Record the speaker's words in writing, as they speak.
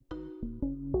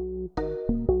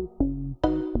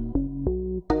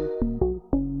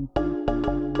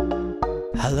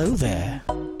Hello there,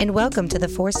 And welcome to the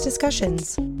Forced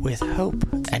Discussions. with Hope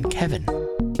and Kevin.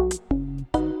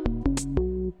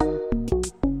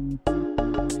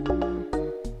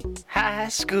 High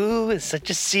school is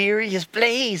such a serious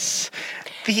place.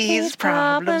 These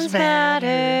problems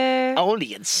matter.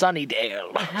 Only in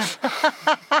Sunnydale.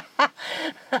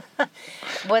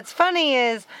 What's funny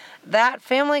is that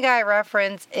Family Guy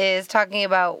reference is talking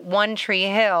about One Tree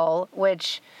Hill,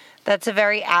 which that's a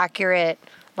very accurate,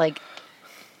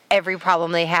 every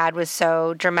problem they had was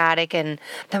so dramatic and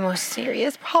the most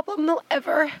serious problem they'll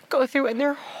ever go through in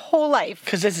their whole life.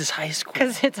 Because this is high school.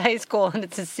 Because it's high school and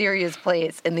it's a serious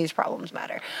place and these problems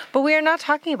matter. But we are not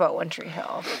talking about One Tree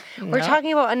Hill. We're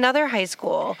talking about another high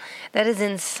school that is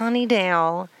in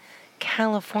Sunnydale,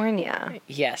 California.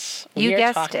 Yes. You We're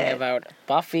guessed talking it. about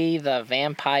Buffy the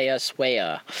Vampire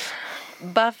Slayer.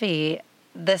 Buffy,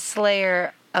 the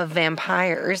Slayer of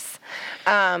Vampires,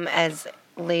 as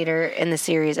later in the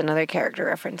series another character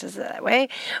references it that way.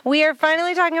 We are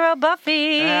finally talking about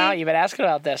Buffy. Well, you've been asking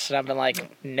about this, and I've been like,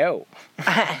 no.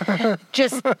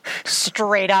 Just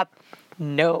straight up,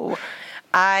 no.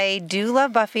 I do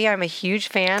love Buffy. I'm a huge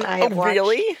fan.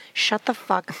 Really? Shut the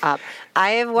fuck up.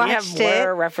 I have We watched have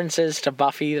more references to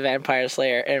Buffy the Vampire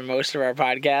Slayer in most of our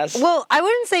podcasts. Well, I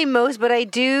wouldn't say most, but I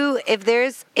do. If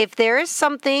there is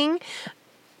something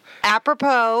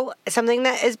apropos, something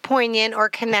that is poignant or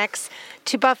connects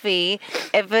to Buffy,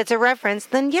 if it's a reference,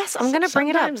 then yes, I'm going to bring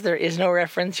it up. Sometimes there is no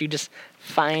reference. You just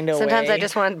find a way. Sometimes I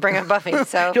just want to bring up Buffy.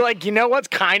 So You're like, you know what's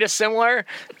kind of similar?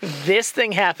 This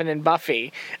thing happened in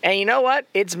Buffy. And you know what?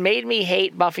 It's made me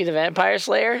hate Buffy the Vampire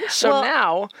Slayer. So Well,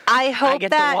 now I hope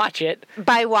get that to watch it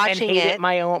by watching and hate it it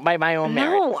by my own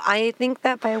merit. No, I think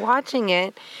that by watching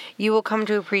it, you will come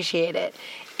to appreciate it.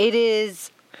 It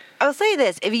is, I'll say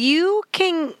this, if you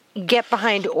can get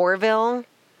behind Orville,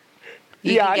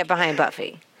 you can get behind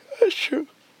Buffy. That's true.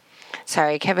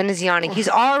 Sorry, Kevin is yawning. He's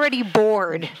already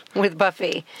bored with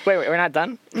Buffy. Wait, we're not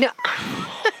done? No.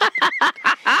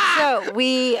 So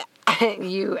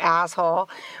you asshole,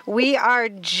 we are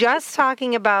just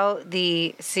talking about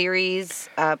the series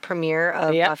premiere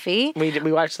of Buffy. We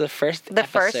watched the first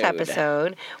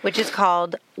episode, which is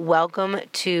called Welcome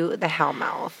to the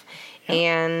Hellmouth. Yep.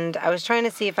 And I was trying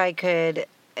to see if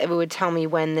it would tell me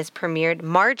when this premiered.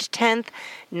 March 10th,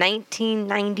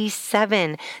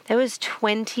 1997. That was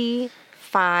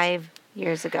 25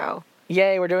 years ago.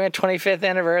 Yay, we're doing a 25th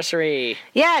anniversary.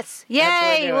 Yes,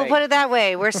 yay, we'll put it that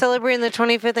way. We're celebrating the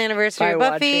 25th anniversary of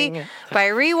Buffy by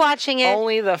rewatching it.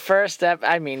 Only the first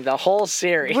the whole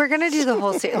series. We're going to do the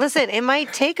whole series. Listen, it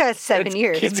might take us 7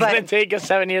 years. It's going to take us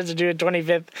 7 years to do a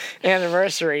 25th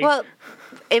anniversary. Well,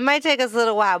 it might take us a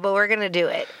little while, but we're going to do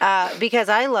it because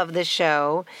I love this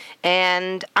show,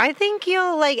 and I think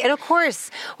you'll like. And of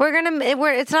course,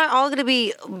 it's not all going to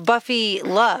be Buffy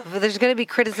love. There's going to be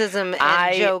criticism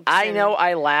and jokes. I know.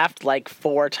 I laughed like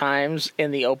 4 times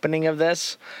in the opening of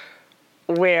this,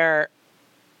 where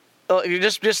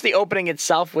just the opening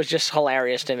itself was just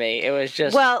hilarious to me. It was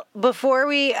just before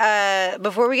we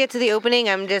get to the opening,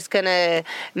 I'm just gonna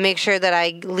make sure that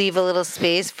I leave a little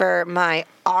space for my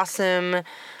awesome,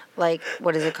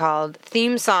 what is it called,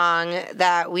 theme song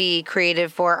that we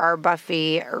created for our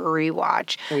Buffy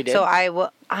rewatch. We did. So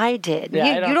I did.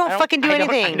 Yeah, you don't fucking do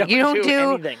anything. You don't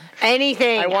do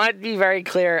anything. I want to be very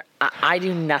clear. I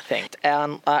do nothing.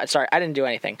 Sorry, I didn't do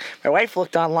anything. My wife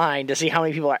looked online to see how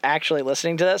many people are actually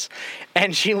listening to this,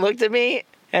 and she looked at me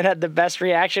and had the best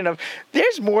reaction of,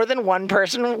 there's more than one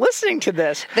person listening to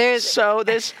this. There's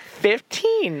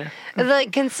 15.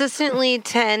 Consistently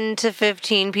 10 to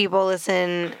 15 people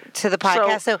listen to the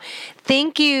podcast. So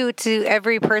thank you to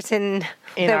every person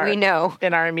that we know.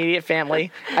 In our immediate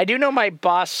family. I do know my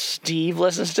boss, Steve,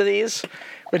 listens to these,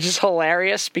 which is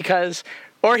hilarious because...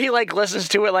 Or he listens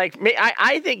to it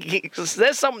I think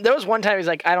there was one time he's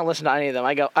like, I don't listen to any of them.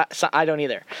 I go, I don't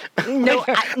either. No,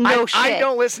 shit. I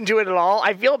don't listen to it at all.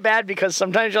 I feel bad because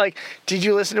sometimes you're like, did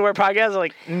you listen to our podcast? I'm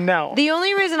like, no. The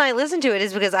only reason I listen to it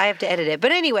is because I have to edit it.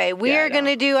 But anyway, we are going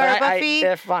to do our Buffy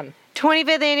they're fun.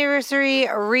 25th anniversary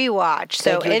rewatch.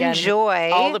 So enjoy.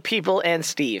 Again, all the people and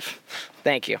Steve.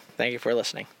 Thank you. Thank you for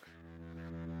listening.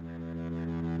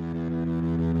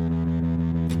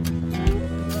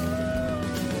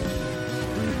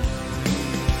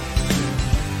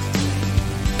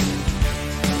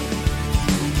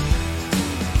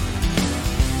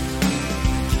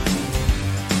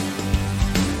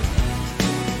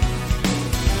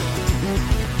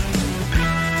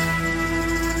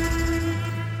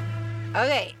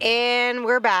 Okay, and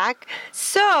we're back.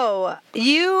 So,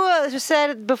 you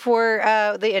said before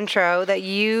the intro that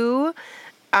you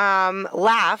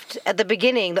laughed at the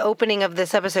beginning, the opening of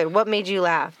this episode? What made you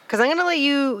laugh? Because I'm going to let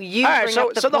you bring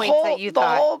up the points that you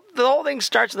thought. The whole thing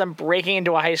starts with them breaking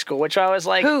into a high school, which I was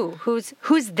like...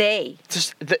 Who's they?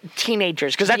 Just the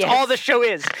teenagers, because that's all the show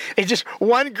is. It's just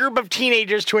one group of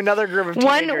teenagers to another group of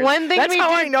teenagers. One thing that's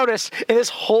how I noticed in this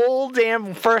whole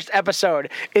damn first episode,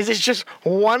 is it's just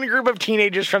one group of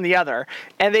teenagers from the other,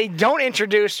 and they don't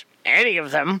introduce any of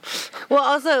them. Well,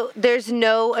 also, there's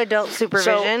no adult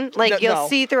supervision. You'll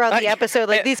see throughout the episode,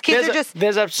 these kids are just...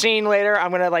 There's a scene later,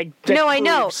 I'm going to, No, I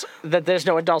know. that there's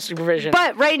no adult supervision.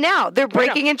 But right now, they're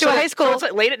breaking into a high school. So it's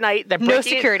like late at night. They're breaking no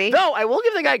security. No, I will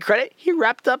give the guy credit. He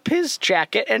wrapped up his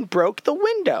jacket and broke the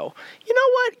window. You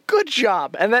know what? Good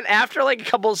job. And then after, a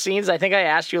couple of scenes, I think I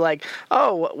asked you,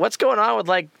 oh, what's going on with,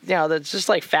 that's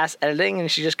just, fast editing?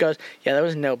 And she just goes, yeah, there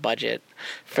was no budget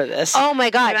for this. Oh my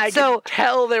God. And I could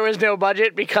tell there was no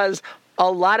budget because a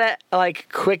lot of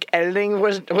quick editing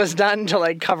was done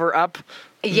to cover up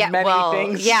many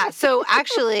things. Yeah. So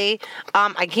actually,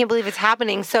 I can't believe it's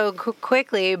happening so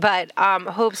quickly, but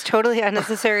Hope's totally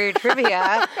unnecessary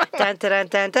trivia. Dun, dun, dun,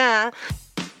 dun, dun.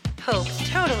 Hope's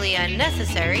totally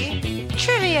unnecessary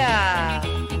trivia.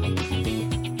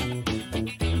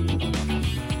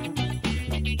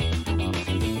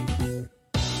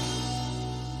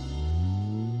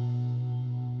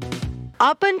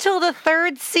 Up until the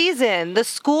third season, the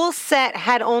school set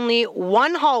had only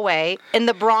one hallway, and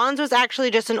the bronze was actually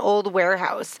just an old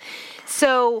warehouse.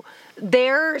 So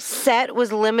their set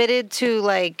was limited to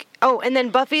and then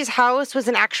Buffy's house was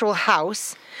an actual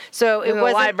house. So it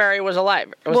was the library was a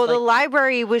library. The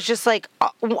library was just a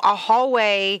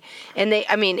hallway, and the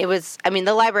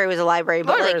library was a library,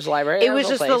 but it was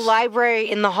just the library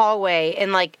in the hallway,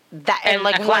 and that, and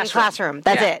one classroom.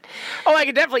 That's it. Oh, I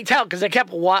could definitely tell because I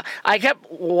kept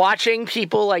watching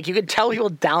people. You could tell people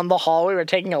down the hallway were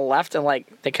taking a left, and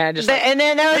they kind of just and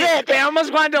then that was it. They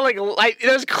almost wanted to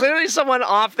there was clearly someone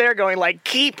off there going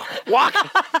keep walking,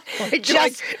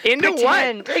 just into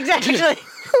pretend. What exactly.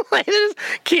 Just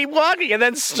keep walking and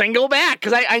then single back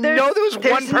because I know there was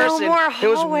one person. There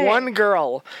was one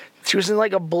girl. She was in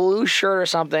a blue shirt or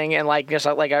something and just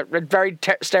a very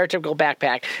stereotypical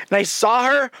backpack. And I saw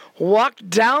her walk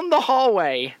down the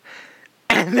hallway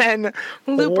and then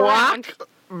loop around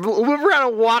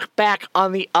and walk back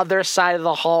on the other side of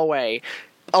the hallway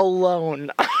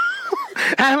alone.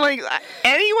 And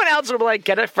anyone else would be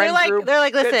get a friend group. They're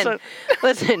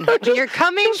listen. When you're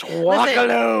coming, just walk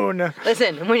alone.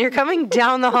 Listen, when you're coming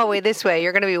down the hallway this way,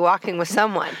 you're going to be walking with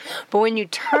someone. But when you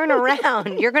turn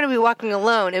around, you're going to be walking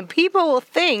alone, and people will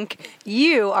think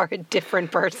you are a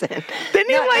different person. They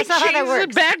didn't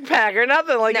change the backpack or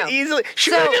nothing easily.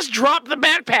 She could have just dropped the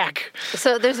backpack.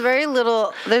 So there's very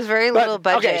little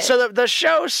budget. Okay, so the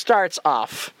show starts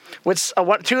off with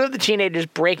two of the teenagers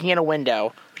breaking in a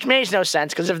window. Which makes no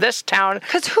sense because if this town...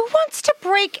 Because who wants to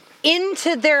break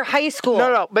into their high school?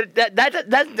 No, but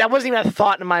that wasn't even a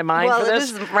thought in my mind for this.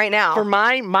 This is right now. For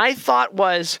my thought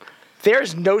was,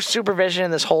 there's no supervision in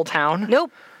this whole town.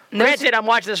 Nope. Granted, I'm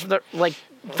watching this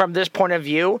from this point of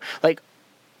view.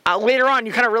 Later on,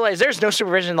 you kind of realize there's no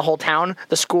supervision in the whole town,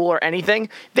 the school, or anything.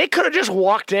 They could have just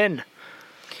walked in.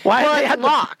 Why? Well, it's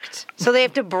locked, so they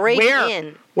have to break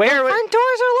in. Where? The front doors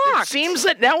are locked. It seems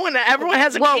that everyone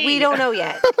has a key. Well, we don't know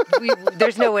yet.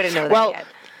 There's no way to know that yet.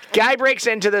 Guy breaks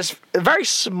into this very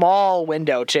small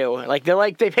window too.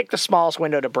 They pick the smallest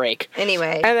window to break.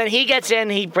 Anyway, and then he gets in.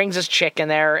 He brings his chick in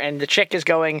there, and the chick is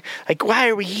going why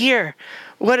are we here?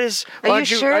 What is... Are you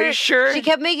sure? Are you sure? She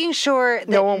kept making sure that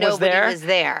nobody was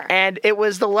there. And it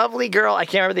was the lovely girl. I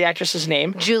can't remember the actress's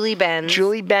name. Julie Benz.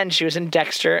 She was in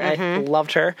Dexter. Mm-hmm. I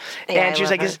loved her. Yeah, and she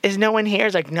was is no one here?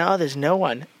 It's no, there's no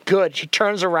one. Good. She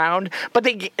turns around. But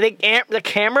the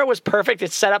camera was perfect.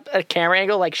 It set up a camera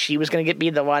angle she was going to be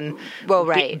the one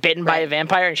bitten by a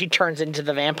vampire. And she turns into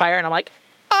the vampire. And I'm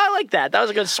I like that. That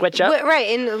was a good switch up.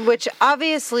 Right. And which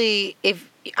obviously,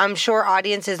 I'm sure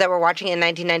audiences that were watching it in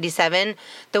 1997,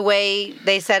 the way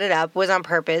they set it up was on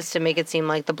purpose to make it seem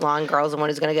like the blonde girl's the one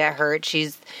who's going to get hurt.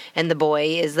 And the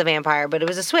boy is the vampire. But it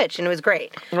was a switch, and it was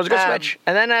great. It was a good switch.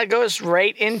 And then it goes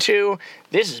right into,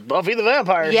 this is Buffy the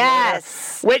Vampire Slayer.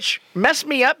 Yes. Which messed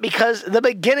me up because the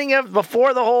beginning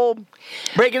before the whole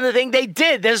breaking the thing, they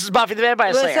did, this is Buffy the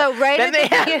Vampire Slayer. So then they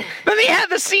had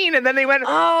the scene, and then they went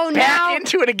back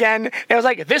into it again. And I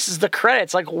was this is the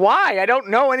credits. Why? I don't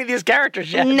know any of these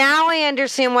characters yet. Now I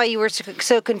understand why you were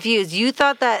so confused. You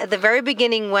thought that at the very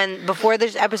beginning, before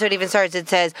this episode even starts, it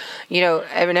says, in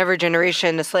every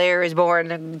generation, the Slayer is born,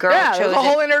 the girl chose it. Yeah, the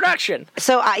whole introduction.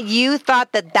 So you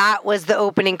thought that was the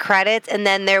opening credits, and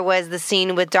then there was the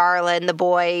scene with Darla and the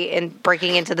boy and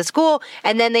breaking into the school,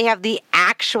 and then they have the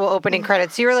actual opening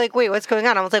credits. You were like, wait, what's going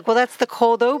on? I was like, well, that's the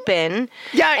cold open.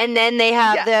 Yeah. And then they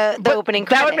have the opening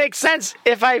credits. That would make sense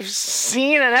if I've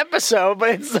seen an episode, but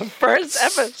it's the first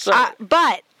episode.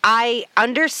 But I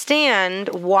understand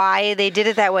why they did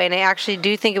it that way, and I actually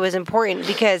do think it was important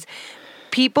because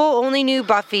people only knew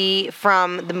Buffy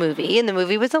from the movie, and the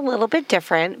movie was a little bit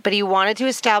different, but he wanted to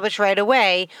establish right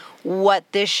away what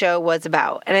this show was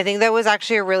about. And I think that was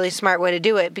actually a really smart way to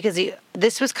do it because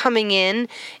this was coming in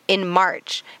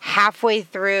March, halfway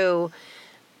through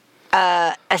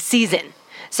a season.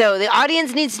 So the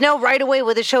audience needs to know right away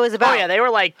what the show is about. Oh, yeah, they were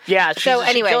like, she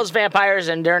kills vampires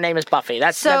and their name is Buffy.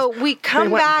 We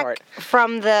come back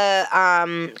from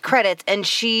the credits, and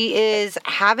she is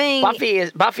having...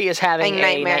 Buffy is having a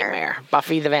nightmare.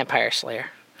 Buffy the Vampire Slayer.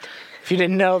 If you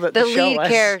didn't know that the show lead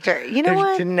character. You know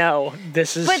what? You didn't know,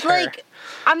 this is But, her.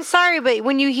 I'm sorry, but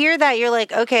when you hear that, you're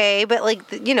like, okay, but,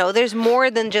 there's more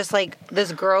than just,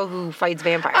 this girl who fights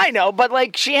vampires. I know,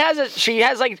 but, she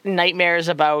has nightmares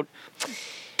about...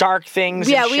 dark things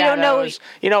and shadows. We don't know.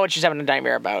 You know what she's having a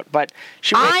nightmare about, but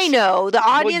I know. The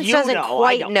audience doesn't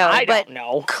quite know. I don't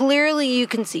know. Clearly you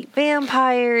can see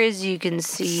vampires, you can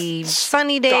see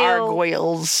Sunnydale.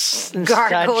 Gargoyles and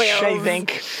such, I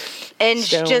think. And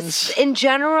just, in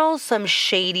general, some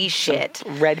shady shit.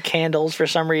 Some red candles for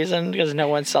some reason, because no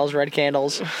one sells red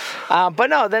candles. But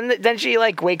no, then she,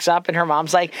 wakes up and her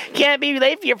mom's like, can't be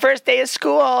late for your first day of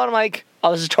school. And I'm like...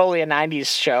 oh, this is totally a 90s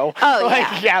show. Oh,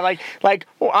 yeah. Yeah,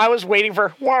 I was waiting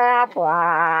for...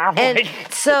 And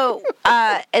so,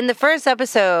 in the first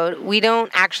episode, we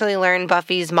don't actually learn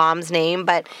Buffy's mom's name,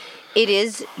 but it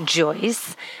is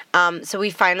Joyce. So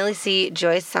we finally see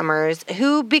Joyce Summers,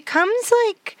 who becomes,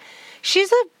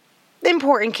 she's a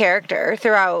important character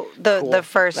throughout the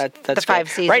first the 5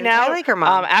 seasons. Right now, I like her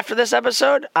mom. After this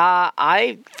episode,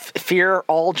 I fear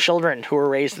all children who were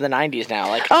raised in the 90s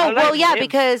now.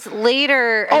 Because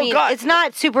later, it's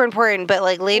not super important, but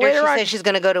later she says she's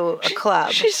going to go to a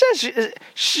club. She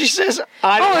says,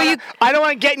 I don't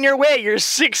want to get in your way. You're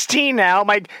 16 now.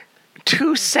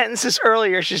 2 sentences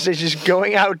earlier, she says she's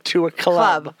going out to a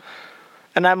club.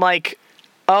 And I'm like...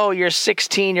 oh, you're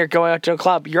 16, you're going out to a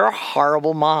club. You're a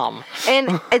horrible mom.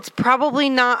 And it's probably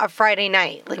not a Friday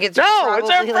night. It's our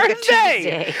first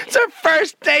day. It's our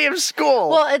first day of school.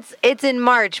 Well, it's in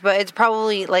March, but it's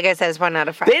probably, like I said, it's probably not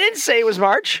a Friday. They didn't say it was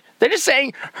March. They're just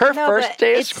saying her first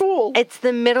day of school. It's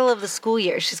the middle of the school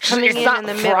year. She's coming in the middle.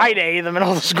 It's not Friday in the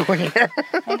middle of the school year.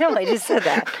 I know, I just said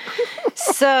that.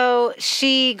 So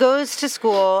she goes to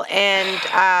school,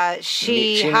 and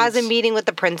she has a meeting with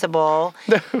the principal.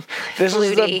 This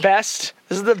is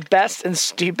the best and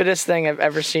stupidest thing I've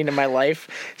ever seen in my life.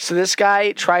 So this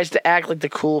guy tries to act like the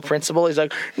cool principal. He's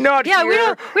like, no, we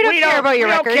don't care about your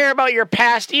record. We don't care about your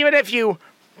past, even if you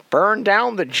burn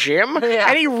down the gym. Yeah.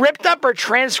 And he ripped up her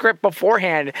transcript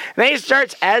beforehand. And then he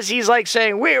starts, as he's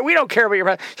saying, we don't care about your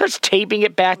past, starts taping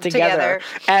it back together.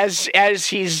 As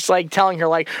he's telling her,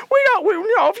 we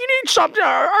know if you need something,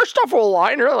 our stuff will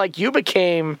align. Her you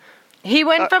became... He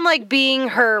went from being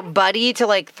her buddy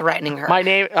to threatening her. My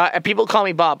name, people call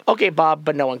me Bob. Okay, Bob,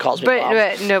 but no one calls me Bob.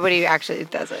 But nobody actually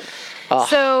does it.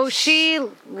 So she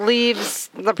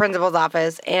leaves the principal's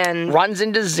office and runs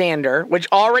into Xander, which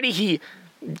already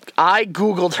I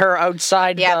Googled her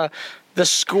outside the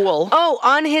school. Oh,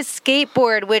 on his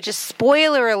skateboard, which is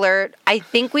spoiler alert, I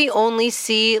think we only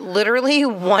see literally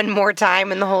one more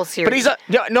time in the whole series. But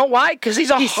why? Because he's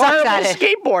a horrible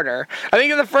skateboarder. I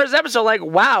think in the first episode,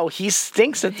 wow, he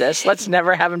stinks at this. Let's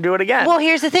never have him do it again. Well,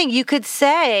 here's the thing. You could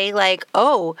say,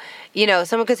 someone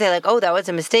could say, oh, that was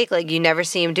a mistake. You never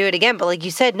see him do it again. But like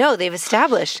you said, no, they've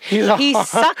established he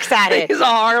sucks at it. He's a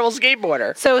horrible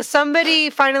skateboarder. So somebody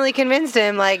finally convinced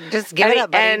him, just give it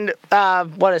up, buddy.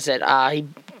 And what is it? He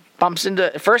bumps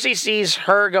into... First he sees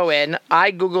her go in.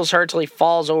 I Googles her till he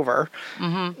falls over,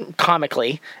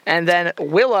 comically. And then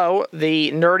Willow,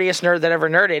 the nerdiest nerd that ever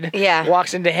nerded,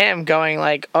 walks into him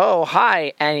going oh,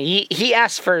 hi. And he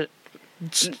asks for...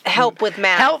 help with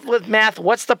math. Help with math.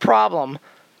 What's the problem?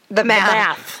 The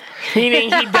math.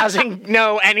 Meaning he doesn't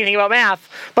know anything about math.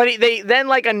 But then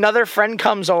another friend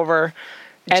comes over...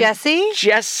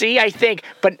 Jesse, I think.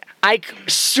 But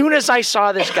soon as I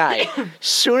saw this guy,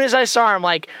 I'm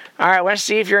like, all right, let's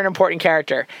see if you're an important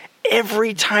character.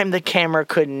 Every time the camera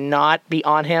could not be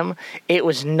on him, it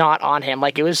was not on him.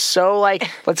 It was so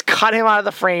let's cut him out of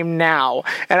the frame now.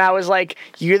 And I was like,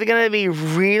 you're either going to be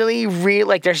really,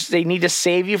 really, they need to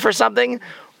save you for something,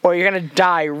 or you're going to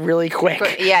die really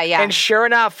quick. Yeah. And sure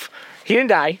enough, he didn't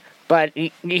die. But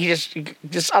he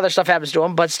just other stuff happens to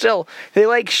him. But still,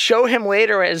 they show him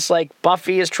later as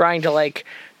Buffy is trying to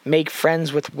make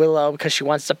friends with Willow because she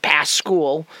wants to pass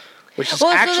school. which is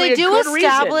Well, so actually they a do good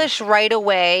establish reason. right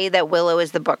away that Willow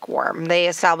is the bookworm. They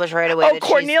establish right away that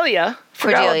Cornelia.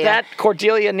 Forgot Cordelia. about that.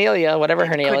 Cordelia, Nelia, whatever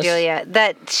her name is. Cordelia.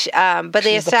 But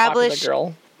they She's the popular establish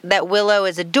girl. that Willow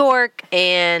is a dork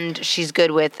and she's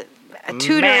good with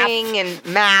tutoring and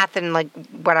math and like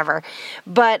whatever.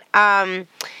 But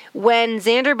when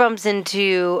Xander bumps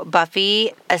into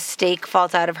Buffy, a steak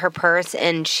falls out of her purse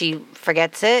and she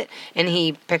forgets it, and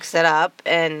he picks it up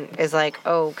and is like,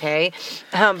 oh, okay.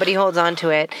 But he holds on to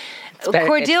it. It's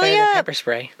better than pepper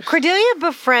spray. Cordelia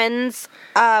befriends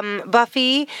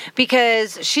Buffy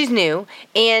because she's new,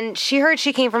 and she heard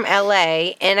she came from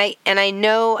LA, and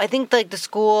I think like the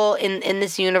school in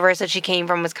this universe that she came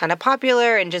from was kind of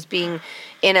popular and just being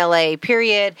in LA,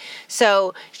 period.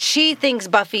 So she thinks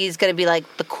Buffy's gonna be like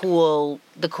the cool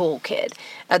kid,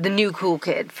 the new cool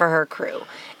kid for her crew.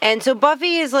 And so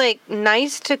Buffy is like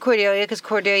nice to Cordelia because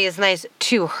Cordelia is nice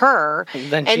to her.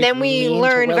 And then we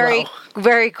learn very,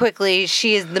 very quickly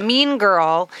she is the mean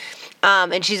girl,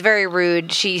 and she's very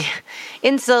rude. She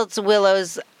insults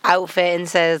Willow's outfit and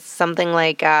says something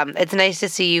like, "It's nice to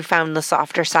see you found the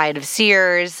softer side of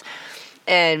Sears."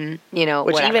 And, which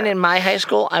whatever. Even in my high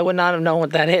school, I would not have known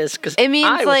what that is because it means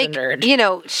I was like, a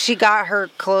nerd. She got her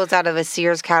clothes out of a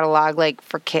Sears catalog, like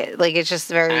for kids. Like it's just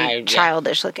very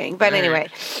childish looking. But anyway,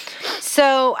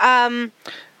 so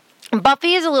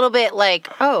Buffy is a little bit like,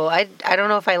 oh, I don't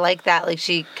know if I like that. Like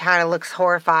she kind of looks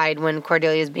horrified when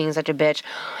Cordelia is being such a bitch.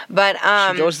 But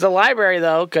she goes to the library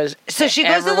though, because she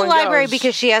goes to the library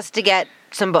because she has to get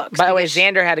some books. By the way,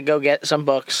 Xander had to go get some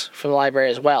books from the library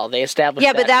as well. They established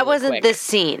but that really wasn't quick. this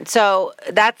scene. So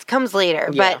that comes later.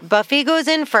 Yeah. But Buffy goes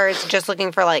in first, just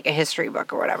looking for like a history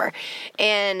book or whatever.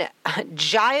 And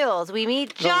Giles, we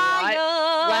meet Giles.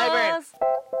 Library.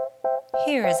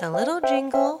 Here is a little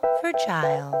jingle for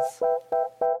Giles.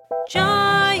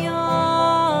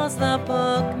 Giles, the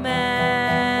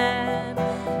bookman.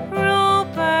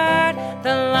 Rupert,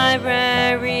 the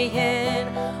librarian.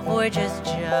 Or just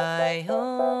Giles,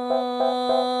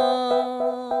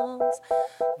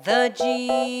 the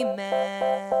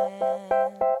G-Man.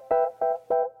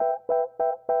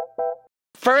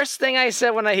 First thing I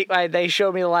said when they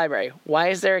showed me the library, why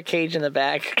is there a cage in the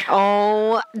back?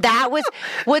 Oh, that was,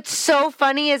 what's so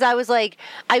funny is I was like,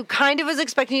 I kind of was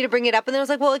expecting you to bring it up, and then I was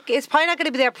like, well, it's probably not going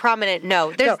to be that prominent.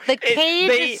 No, the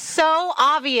cage is so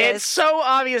obvious. It's so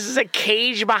obvious. There's a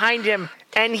cage behind him.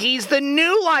 And he's the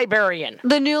new librarian.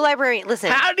 The new librarian.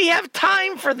 Listen. How do you have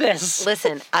time for this?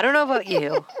 Listen, I don't know about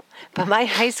you, but my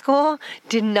high school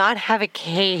did not have a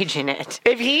cage in it.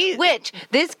 Which,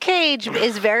 this cage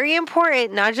is very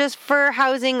important, not just for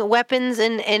housing weapons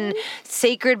and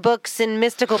sacred books and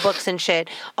mystical books and shit.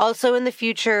 Also, in the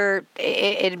future,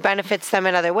 it benefits them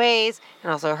in other ways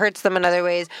and also hurts them in other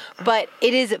ways. But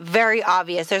it is very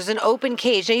obvious. There's an open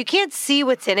cage. Now, you can't see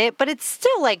what's in it, but it's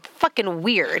still, like, fucking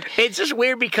weird. It's just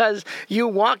weird because you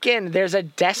walk in, there's a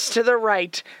desk to the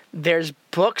right, there's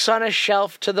books on a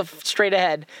shelf to the straight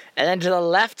ahead, and then to the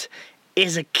left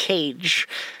is a cage.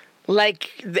 Like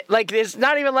it's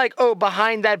not even like, oh,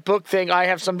 behind that book thing, I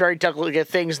have some very technical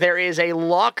things. There is a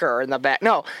locker in the back.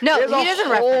 No, he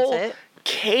doesn't reference it.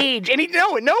 Cage, and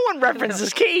no one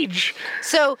references cage.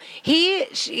 So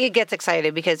she gets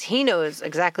excited because he knows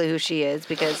exactly who she is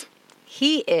because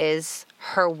he is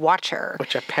her watcher,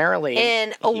 which apparently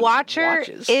a watcher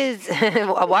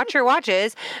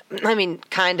watches. I mean,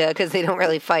 kinda, because they don't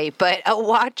really fight, but a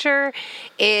watcher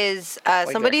is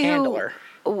somebody who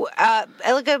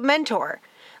like a mentor.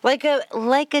 Like a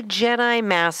Jedi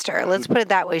master. Let's put it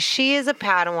that way. She is a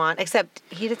Padawan, except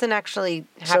he doesn't actually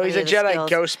have So he's a Jedi skills.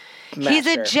 ghost master. He's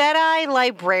a Jedi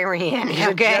librarian. He's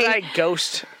a Jedi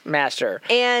ghost master.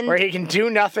 And where he can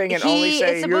do nothing and only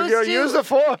say, use the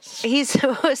Force. He's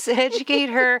supposed to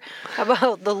educate her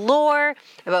about the lore,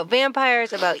 about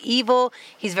vampires, about evil.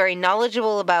 He's very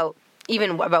knowledgeable about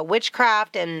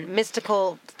witchcraft and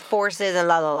mystical forces and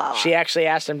la la la. She actually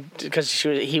asked him because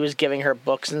he was giving her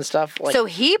books and stuff. Like, so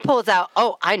he pulls out.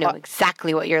 Oh, I know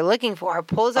exactly what you're looking for.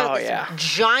 Pulls out this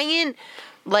giant,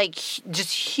 like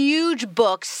just huge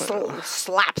book,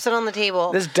 slaps it on the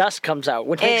table. This dust comes out,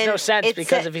 which makes no sense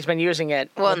because if he's been using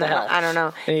it, what the hell? I don't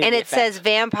know. And it says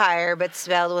vampire, but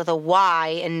spelled with a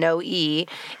Y and no E.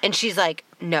 And she's like,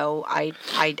 no, I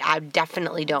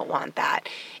definitely don't want that.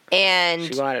 And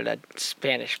she wanted a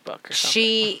Spanish book or something.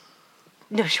 She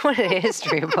wanted a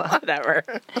history book. Whatever.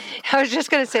 I was just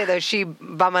going to say, though,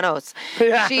 vamonos.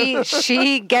 Yeah.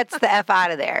 She gets the F out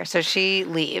of there, so she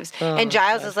leaves. And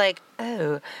Giles is like,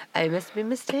 oh, I must be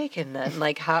mistaken then.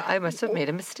 Like, how I must have made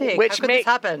a mistake. Which how could this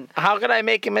happen? How could I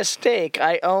make a mistake?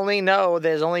 I only know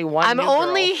there's only one. I'm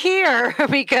only here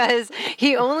because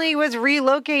he only was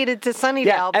relocated to Sunnydale.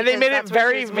 Yeah, and they made it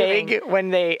very vague when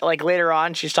they, like, later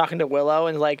on, she's talking to Willow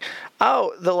and like,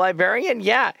 oh, the librarian?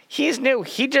 Yeah, he's new.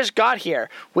 He just got here,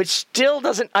 which still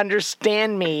doesn't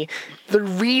understand me the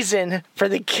reason for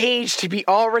the cage to be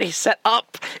already set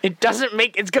up. It doesn't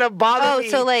make, it's going to bother me.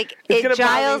 Oh, so like, it's going to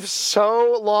bother me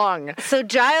so long. So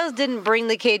Giles didn't bring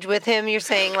the cage with him, you're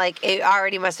saying, like, it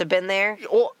already must have been there?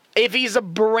 Well, if he's a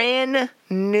brand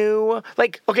new,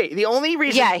 like, okay, the only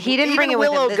reason, yeah, he didn't bring it with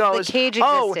Willow him. Goes, the cage existed.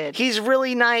 Oh, he's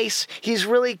really nice, he's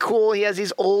really cool, he has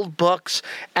these old books,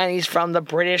 and he's from the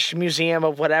British Museum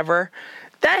of whatever.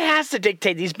 That has to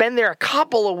dictate. He's been there a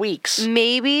couple of weeks.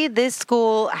 Maybe this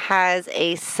school has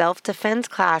a self-defense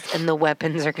class and the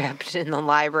weapons are kept in the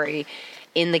library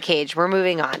in the cage. We're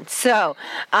moving on. So,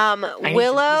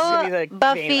 Willow,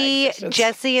 Buffy,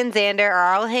 Jesse, and Xander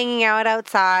are all hanging out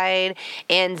outside,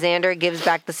 and Xander gives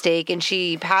back the steak, and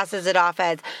she passes it off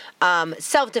as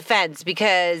self-defense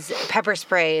because pepper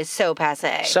spray is so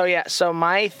passé. So, yeah. So,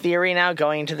 my theory now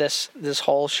going into this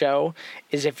whole show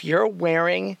is if you're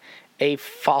wearing a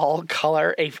fall color,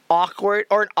 an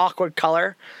awkward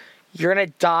color, you're going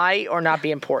to die or not be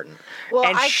important. Well,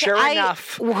 and sure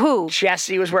enough,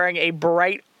 Jesse was wearing a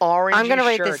bright orange shirt. I'm going to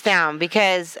write this down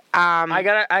because I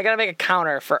gotta make a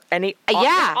counter for any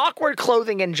awkward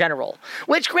clothing in general.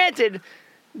 Which, granted,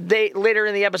 they later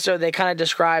in the episode they kind of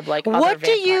describe like what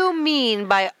do you mean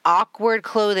by awkward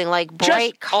clothing? Like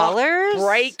bright colors?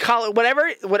 Bright color,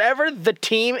 whatever the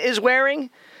team is wearing.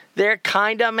 They're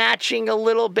kind of matching a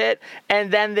little bit, and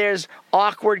then there's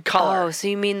awkward color. Oh, so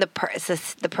you mean the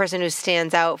person who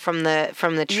stands out from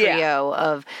the trio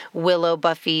of Willow,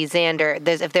 Buffy, Xander?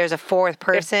 If there's a fourth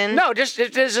person?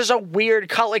 If there's just a weird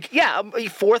color. Like,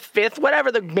 fourth, fifth,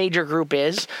 whatever the major group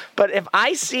is. But if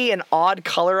I see an odd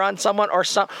color on someone or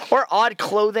odd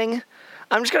clothing,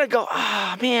 I'm just gonna go,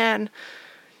 oh man.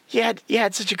 You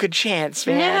had such a good chance,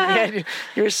 man. Yeah.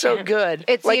 You're so good.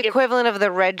 It's like the equivalent of the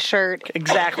red shirt.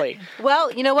 Exactly. Well,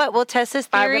 you know what? We'll test this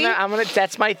theory.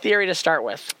 That's my theory to start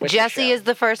with Jesse is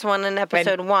the first one in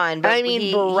episode 1. But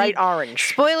bright orange.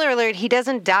 Spoiler alert, he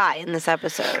doesn't die in this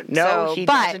episode. No, he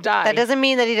doesn't die. That doesn't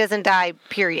mean that he doesn't die,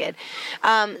 period.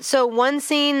 So one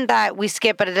scene that we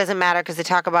skip, but it doesn't matter because they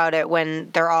talk about it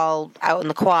when they're all out in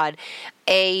the quad.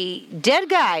 A dead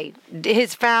guy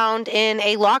is found in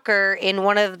a locker in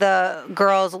one of the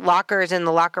girls' lockers in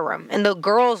the locker room, in the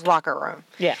girls' locker room.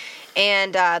 Yeah.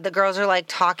 And the girls are like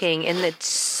talking, and it's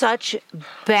such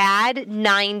bad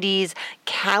 90s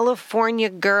California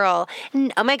girl.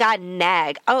 Oh my God,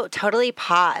 nag. Oh, totally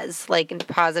pause, like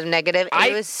positive, negative.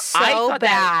 It was so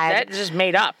bad. That just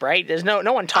made up, right? There's no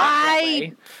one talking that way.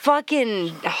 I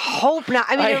fucking hope not.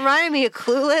 I mean, it reminded me of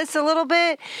Clueless a little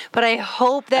bit, but I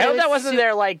hope that. I hope that wasn't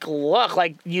their look.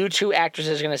 Like you two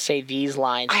actresses are going to say these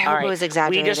lines. I hope it was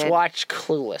exaggerated. We just watched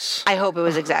Clueless. I hope it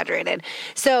was exaggerated.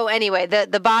 So anyway,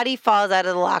 the body falls out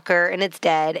of the locker and it's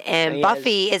dead, and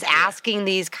Buffy is asking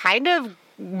these kind of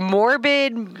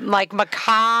morbid, like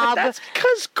macabre. But that's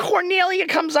because Cornelia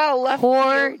comes out of left.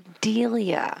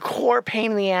 Cordelia. Core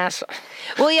pain in the ass.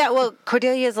 Well, yeah. Well,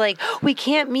 Cordelia's like, we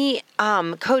can't meet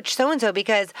Coach so and so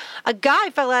because a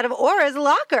guy fell out of Aura's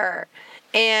locker.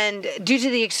 And due to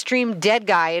the extreme dead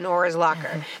guy in Aura's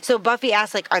locker. So Buffy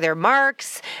asks, like, are there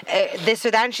marks, this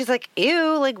or that? And she's like,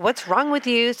 ew, like, what's wrong with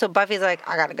you? So Buffy's like,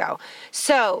 I gotta go.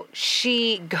 So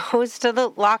she goes to the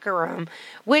locker room,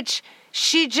 which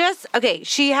she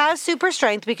has super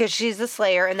strength because she's the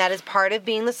Slayer, and that is part of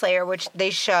being the Slayer, which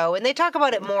they show. And they talk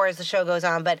about it more as the show goes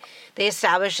on, but they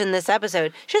establish in this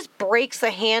episode, she just breaks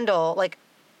a handle,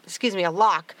 a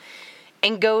lock,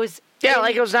 and goes... Yeah,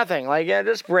 like it was nothing. Like,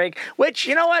 just break. Which,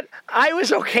 you know what? I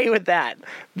was okay with that.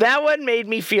 That one made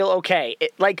me feel okay.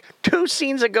 Like, 2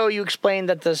 scenes ago, you explained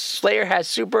that the Slayer has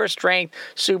super strength,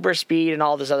 super speed, and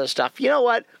all this other stuff. You know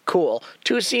what? Cool.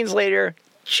 2 scenes later,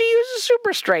 she uses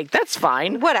super strength. That's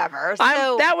fine. Whatever.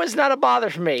 That was not a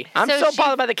bother for me. I'm so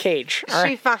bothered by the cage.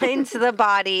 She finds the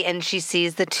body, and she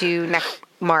sees the 2 neck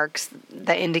marks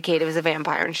that indicate it was a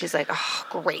vampire, and she's like, oh,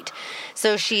 great.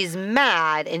 So she's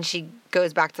mad, and she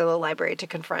goes back to the library to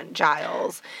confront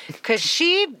Giles because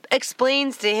she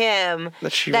explains to him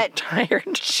that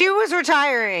retired. She was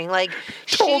retiring. Like,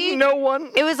 told no one.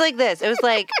 It was like this. It was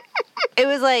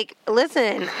like,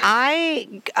 listen,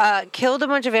 I killed a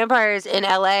bunch of vampires in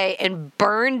LA and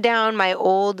burned down my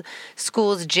old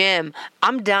school's gym.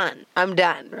 I'm done,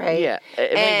 right? Yeah,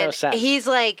 it made no sense.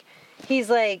 He's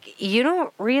like, you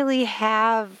don't really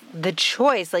have the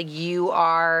choice. Like, you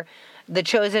are the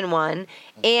chosen one,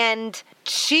 and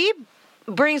she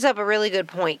brings up a really good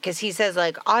point because he says,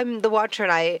 like, I'm the Watcher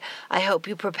and I hope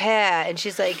you prepare. And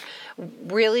she's like,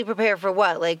 really prepare for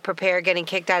what? Like, prepare getting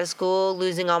kicked out of school,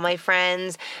 losing all my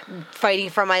friends, fighting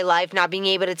for my life, not being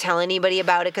able to tell anybody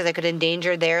about it because I could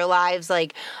endanger their lives,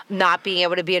 like, not being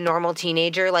able to be a normal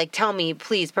teenager. Like, tell me,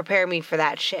 please, prepare me for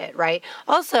that shit, right?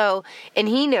 Also, and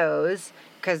he knows,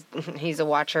 because he's a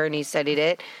Watcher and he studied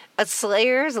it, a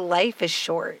Slayer's life is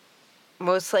short.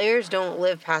 Most Slayers don't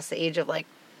live past the age of, like,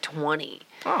 20.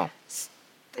 Oh.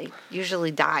 They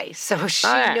usually die. So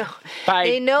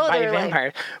they know they're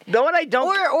vampires. Though what I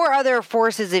don't or other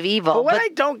forces of evil. But what I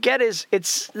don't get is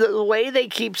it's the way they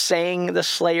keep saying the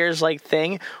Slayers like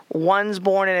thing. One's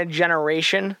born in a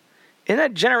generation. Isn't a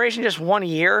generation just 1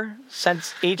 year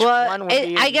since each one would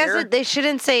be I guess that they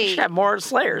shouldn't say... They should have more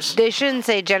Slayers. They shouldn't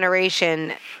say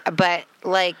generation, but,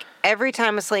 like, every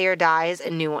time a Slayer dies, a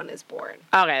new one is born.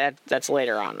 Okay, that's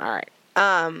later on. All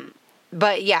right.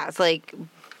 But, yeah, it's like...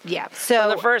 Yeah, so...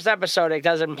 From the first episode, it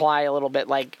does imply a little bit,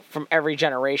 like, from every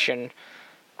generation,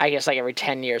 I guess, like, every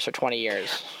 10 years or 20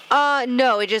 years.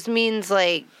 No, it just means,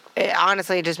 like...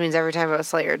 honestly, it just means every time a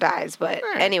Slayer dies, but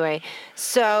anyway.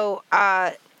 So,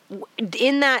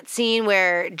 in that scene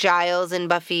where Giles and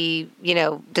Buffy,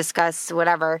 discuss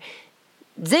whatever,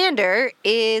 Xander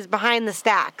is behind the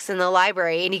stacks in the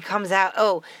library, and he comes out.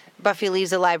 Oh, Buffy leaves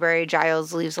the library.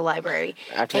 Giles leaves the library.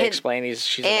 After they explain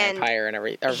she's a vampire and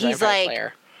he's vampire like,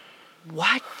 slayer.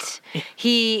 What?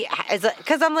 He is,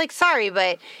 because I'm like, sorry,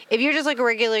 but if you're just like a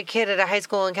regular kid at a high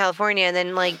school in California, and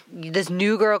then like this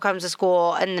new girl comes to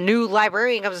school, and the new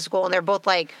librarian comes to school, and they're both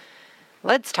like,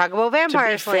 let's talk about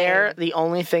Vampire Slayer. To be fair, the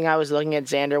only thing I was looking at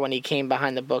Xander when he came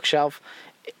behind the bookshelf,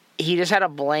 he just had a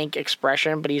blank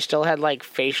expression, but he still had, like,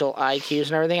 facial eye cues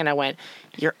and everything, and I went,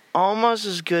 you're almost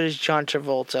as good as John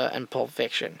Travolta in Pulp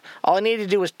Fiction. All he needed to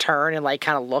do was turn and, like,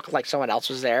 kind of look like someone else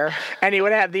was there, and he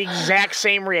would have the exact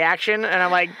same reaction, and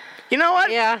I'm like, you know what?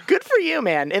 Yeah. Good for you,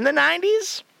 man. In the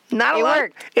 90s, not a lot.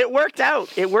 Worked. It worked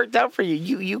out. It worked out for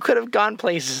you. You could have gone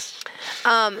places.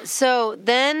 So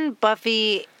then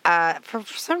Buffy, for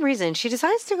some reason, she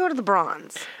decides to go to the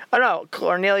Bronze. Oh, no.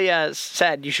 Cornelia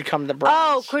said you should come to the Bronze.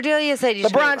 Oh, Cordelia said you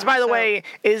should The Bronze, by the way,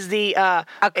 is a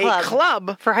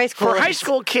club for high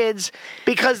school kids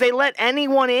because they let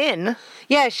anyone in.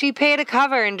 Yeah, she paid a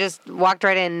cover and just walked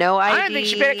right in. No ID. I don't think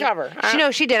she paid a cover.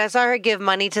 She did. I saw her give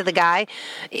money to the guy.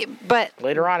 But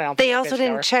later on, I don't think they also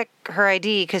didn't check her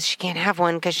ID because she can't have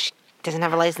one because she doesn't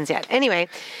have a license yet. Anyway.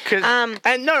 I'm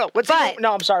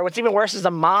sorry. What's even worse is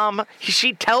the mom.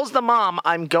 She tells the mom,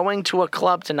 I'm going to a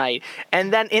club tonight.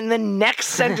 And then in the next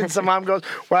sentence, the mom goes,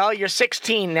 well, you're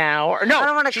 16 now. Or no, I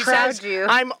don't want to crowd says, you.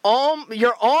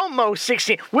 You're almost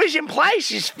 16, which implies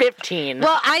she's 15.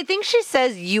 Well, I think she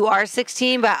says you are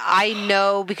 16, but I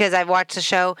know because I've watched the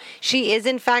show, she is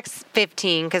in fact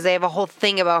 15 because they have a whole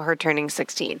thing about her turning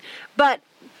 16. But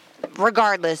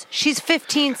regardless, she's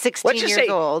 15, 16 years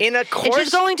old. In a course, and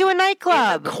she's going to a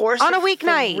nightclub on a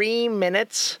weeknight. 3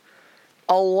 minutes,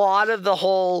 a lot of the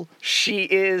whole she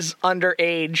is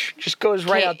underage just goes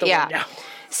right out the window.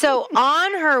 So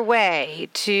on her way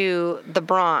to the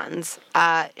Bronze,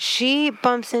 she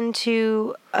bumps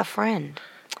into a friend.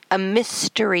 A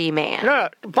mystery man. No,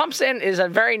 bumps in is a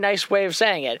very nice way of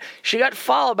saying it. She got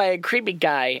followed by a creepy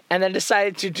guy and then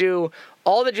decided to do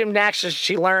all the gymnastics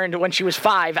she learned when she was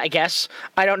 5, I guess.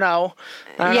 I don't know.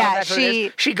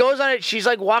 She goes on it. She's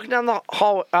like walking down the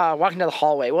hall, walking down the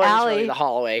hallway. Well, it's really the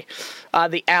hallway,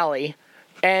 the alley.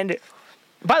 And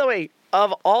by the way,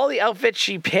 of all the outfits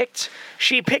she picked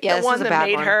the one that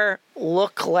made her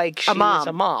look like she was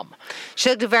a mom. She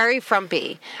looked very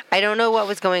frumpy. I don't know what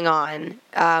was going on.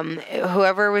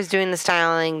 Whoever was doing the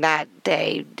styling that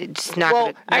day, it's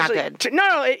not good.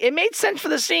 It made sense for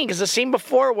the scene because the scene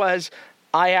before was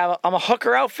I'm a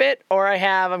hooker outfit or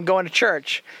I'm going to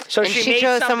church. So she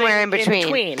chose somewhere in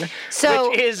between. So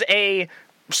which is a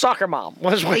soccer mom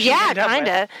was what she ended up with.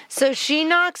 Kinda. So she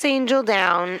knocks Angel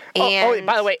down, and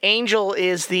by the way, Angel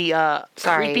is the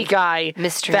creepy guy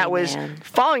that was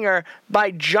following her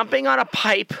by jumping on a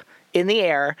pipe in the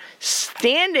air,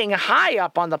 standing high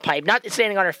up on the pipe, not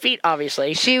standing on her feet,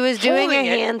 obviously. She was doing a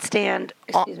handstand.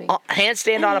 Excuse me.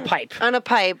 Handstand on a pipe. On a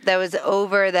pipe that was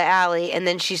over the alley, and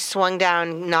then she swung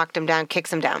down, knocked him down,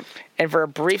 kicks him down. And for a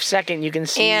brief second, you can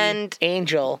see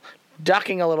Angel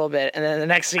ducking a little bit, and then the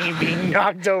next scene being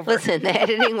knocked over. Listen, the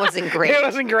editing wasn't great. It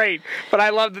wasn't great, but I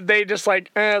love that they just switch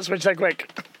that quick.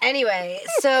 Anyway,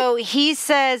 so he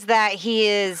says that he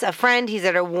is a friend. He's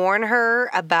there to warn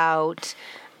her about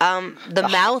the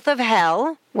mouth of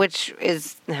hell, which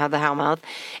is how the hell mouth,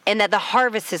 and that the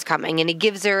harvest is coming, and he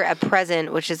gives her a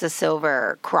present, which is a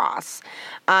silver cross.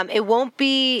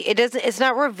 It's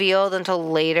not revealed until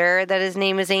later that his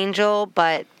name is Angel,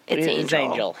 but it's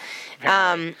Angel.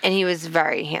 And he was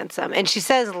very handsome. And she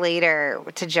says later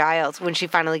to Giles when she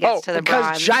finally gets to the bronze.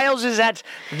 Because Giles is at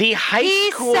the high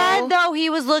school. He said, though, he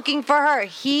was looking for her.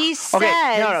 He says...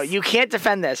 Okay, no, you can't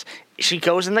defend this. She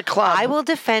goes in the club. I will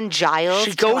defend Giles.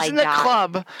 She goes in the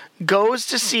club, goes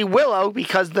to see Willow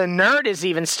because the nerd is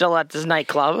even still at this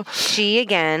nightclub. She,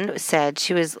 again, said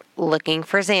she was looking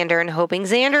for Xander and hoping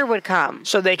Xander would come.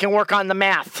 So they can work on the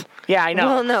math. Yeah, I know.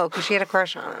 Well, no, because she had a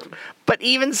crush on him. But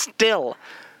even still...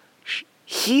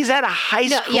 He's at a high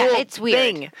school it's weird.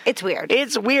 thing. It's weird.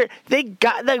 It's weird.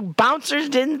 The bouncers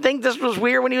didn't think this was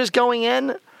weird when he was going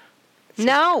in.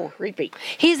 No. Creepy.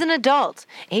 He's an adult.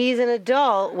 He's an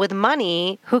adult with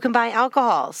money who can buy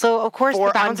alcohol. So, of course,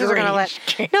 the bouncers are going to let...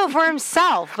 No, for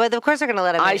himself. But, of course, they're going to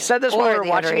let him in. I said this when we were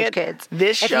watching it. Kids.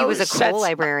 This show if he was a cool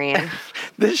librarian.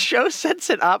 This show sets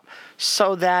it up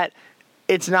so that...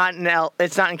 It's not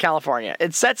in California.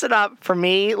 It sets it up for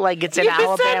me like it's in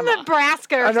Alabama. You said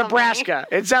Nebraska or something. Nebraska.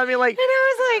 It sounded me like... And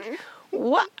I was like,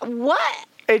 what?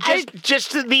 It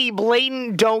just to be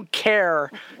blatant don't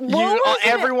care.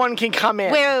 Everyone can come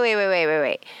in.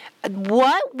 Wait.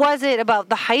 What was it about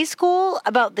the high school,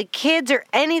 about the kids, or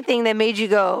anything that made you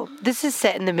go, this is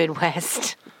set in the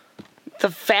Midwest?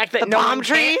 The fact that the palm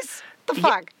trees? The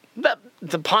fuck?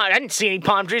 The palm... I didn't see any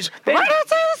palm trees. Right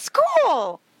outside the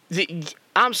school.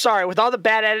 I'm sorry. With all the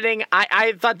bad editing,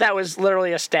 I thought that was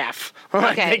literally a staff.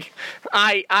 Okay.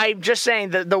 I'm just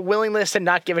saying that the willingness to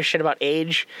not give a shit about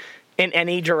age in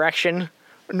any direction,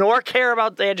 nor care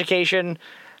about the education.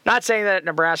 Not saying that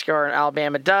Nebraska or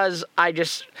Alabama does.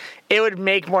 It would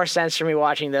make more sense for me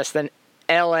watching this than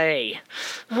L.A.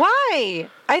 Why?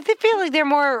 I feel like they're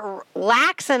more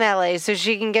lax in L.A. so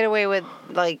she can get away with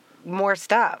like more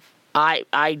stuff. I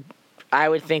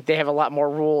would think they have a lot more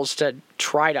rules to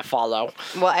try to follow.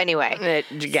 Well, anyway.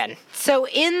 Again. So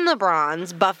in the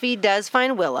bronze, Buffy does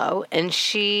find Willow, and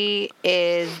she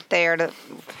is there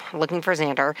looking for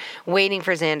Xander, waiting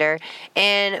for Xander.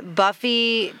 And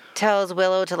Buffy tells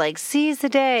Willow to, like, seize the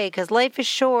day, because life is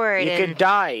short. You could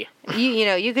die.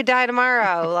 You could die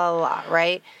tomorrow, la, la, la,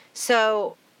 right?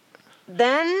 So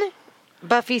then...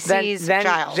 Buffy sees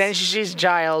Giles. Then she sees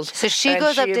Giles. So she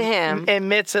goes up to him.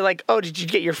 Admits it like, oh, did you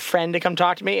get your friend to come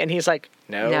talk to me? And he's like,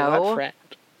 no. What friend?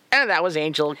 And that was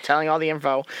Angel telling all the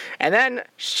info. And then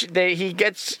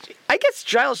I guess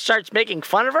Giles starts making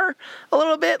fun of her a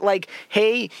little bit. Like,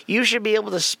 hey, you should be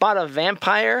able to spot a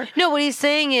vampire. No, what he's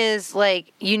saying is,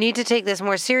 like, you need to take this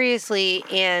more seriously.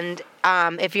 And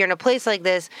if you're in a place like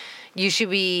this, you should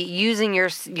be using your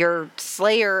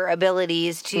Slayer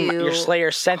abilities to... Your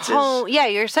Slayer senses?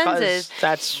 Your senses.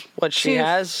 That's what she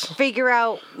has. Figure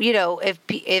out, if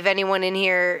anyone in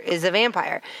here is a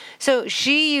vampire. So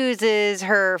she uses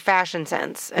her fashion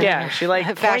sense. Yeah, she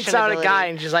points out a guy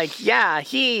and she's like, yeah,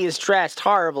 he is dressed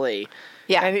horribly.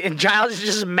 Yeah. And Giles is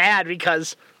just mad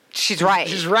because... She's right.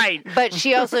 She's right. But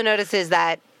she also notices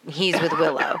that he's with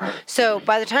Willow. So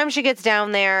by the time she gets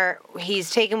down there, he's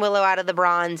taken Willow out of the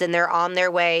bronze, and they're on their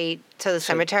way to the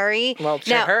cemetery. Well,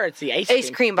 to her, it's the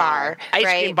ice cream bar. Ice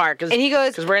cream bar. And he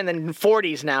goes... Because we're in the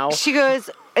 40s now. She goes,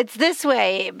 it's this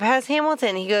way, past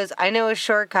Hamilton. He goes, I know a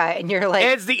shortcut. And you're like...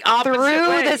 It's the opposite way.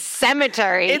 Through the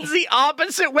cemetery. It's the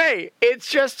opposite way. It's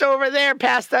just over there,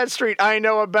 past that street. I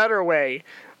know a better way.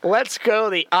 Let's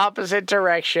go the opposite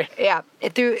direction. Yeah,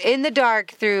 in the dark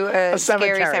through a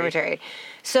scary cemetery.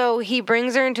 So he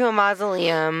brings her into a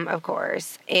mausoleum, of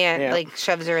course, and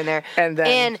shoves her in there.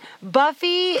 And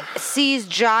Buffy sees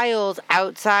Giles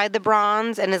outside the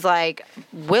bronze and is like,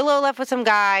 Willow left with some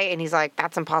guy, and he's like,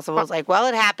 that's impossible. It's like, well,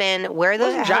 it happened. Where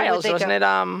the hell Giles, would they wasn't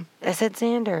go? it? I said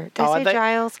Xander. Did I say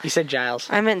Giles? You said Giles.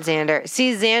 I meant Xander.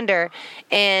 Sees Xander,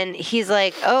 and he's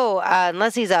like,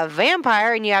 unless he's a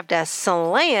vampire and you have to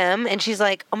slay him. And she's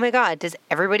like, oh my God, does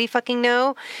everybody fucking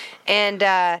know? And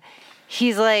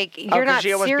he's like, you're not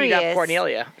serious. She almost beat up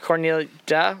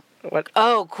Cornelia. What?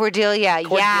 Oh, Cordelia.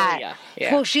 Yeah.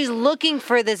 Well, she's looking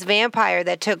for this vampire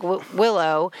that took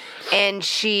Willow, and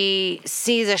she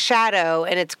sees a shadow,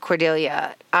 and it's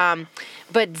Cordelia.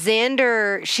 But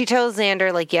Xander, she tells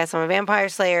Xander, like, yes, I'm a vampire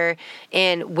slayer,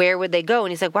 and where would they go?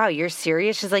 And he's like, wow, you're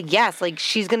serious? She's like, yes, like,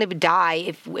 she's going to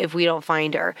die if we don't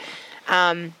find her.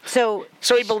 So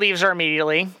he believes her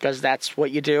immediately, because that's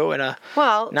what you do in a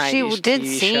 90s she did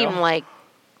TV seem show. like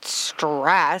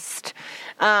stressed.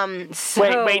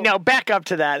 Wait, no, back up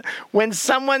to that. When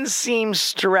someone seems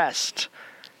stressed,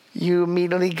 you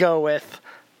immediately go with,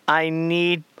 I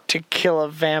need to kill a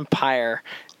vampire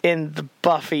in the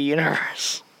Buffy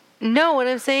universe. No, what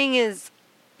I'm saying is,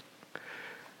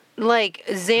 like,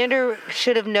 Xander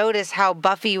should have noticed how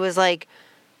Buffy was, like,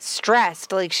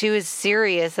 stressed. Like, she was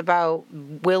serious about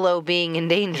Willow being in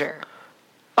danger.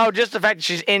 Oh, just the fact that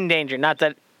she's in danger, not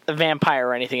that a vampire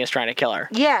or anything is trying to kill her.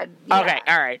 Yeah. Okay,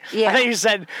 all right. Yeah. I thought you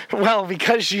said, well,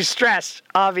 because she's stressed,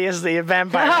 obviously a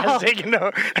vampire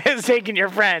has taken your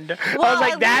friend. Well, I was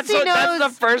like, that's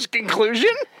the first conclusion?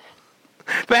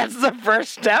 That's the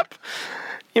first step?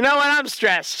 You know what? I'm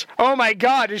stressed. Oh my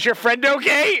God, is your friend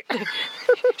okay?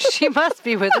 She must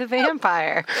be with a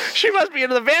vampire. She must be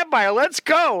into the vampire. Let's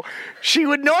go. She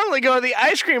would normally go to the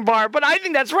ice cream bar, but I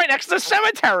think that's right next to the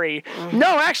cemetery.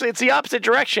 No, actually, it's the opposite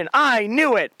direction. I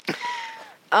knew it.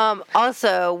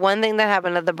 Also, one thing that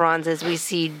happened at the Bronze is we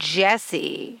see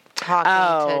Jessie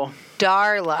talking to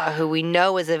Darla, who we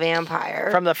know is a vampire.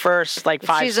 From the first, 5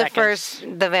 seconds. She's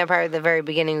the vampire at the very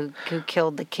beginning who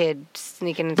killed the kid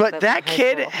sneaking into But that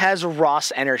kid has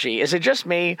Ross energy. Is it just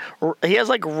me? He has,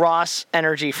 Ross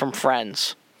energy from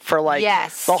Friends. For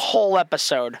the whole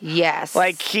episode. Yes.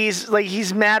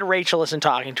 He's mad Rachel isn't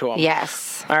talking to him.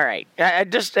 Yes. All right.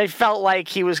 I felt like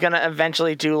he was going to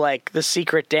eventually do the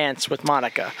secret dance with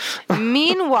Monica.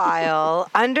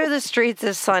 Meanwhile, under the streets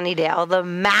of Sunnydale, the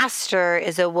master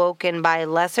is awoken by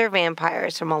lesser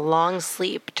vampires from a long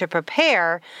sleep to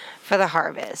prepare for the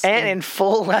harvest. And in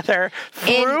full leather,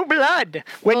 through blood.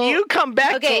 When you come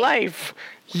back to life,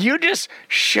 you just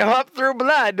show up through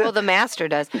blood. Well, the master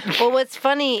does. Well, what's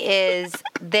funny is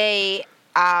they,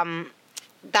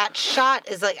 that shot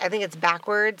is I think it's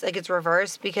backwards, it's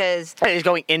reversed because... He's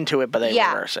going into it, but they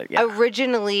reverse it. Yeah.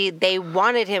 Originally, they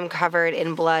wanted him covered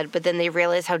in blood, but then they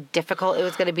realized how difficult it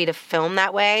was going to be to film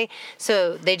that way.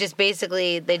 So they just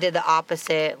basically, they did the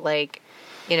opposite, They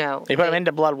put him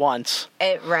into blood once.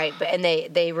 Right, and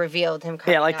they revealed him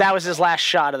coming out. That was his last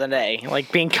shot of the day,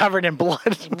 being covered in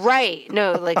blood. Right,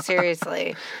 no,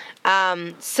 seriously.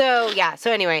 So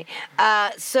anyway,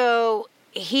 so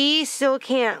he still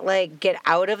can't, get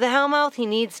out of the Hellmouth. He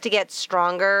needs to get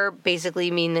stronger, basically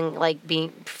meaning,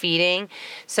 feeding.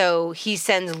 So he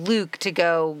sends Luke to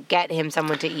go get him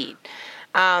someone to eat.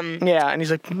 And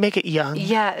he's like, make it young.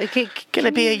 Yeah. Can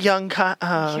it be a young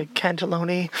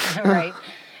cantaloni? Right.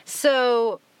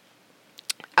 So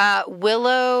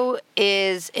Willow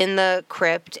is in the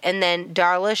crypt, and then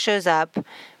Darla shows up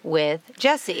with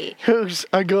Jessie.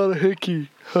 I got a hickey.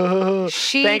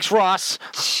 Thanks, Ross.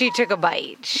 She took a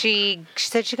bite. She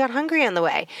said she got hungry on the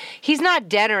way. He's not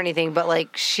dead or anything,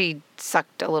 but she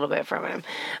sucked a little bit from him.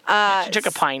 She took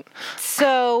a pint.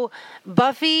 So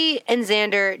Buffy and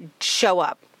Xander show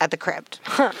up at the crypt.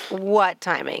 What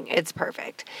timing. It's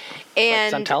perfect. And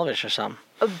it's on television or something.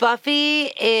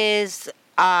 Buffy is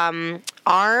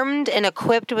armed and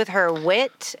equipped with her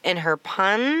wit and her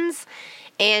puns.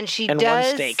 And she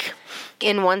does...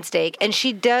 In one stake. And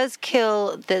she does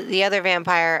kill the other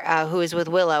vampire who is with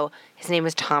Willow. His name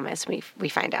is Thomas, we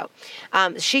find out.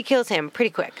 She kills him pretty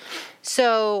quick.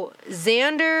 So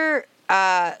Xander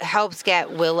helps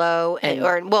get Willow,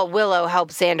 Willow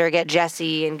helps Xander get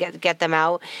Jessie and get them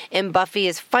out. And Buffy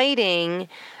is fighting.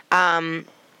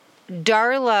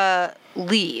 Darla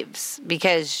leaves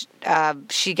because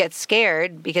she gets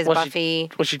scared because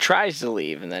Buffy... She tries to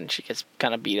leave and then she gets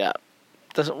kind of beat up.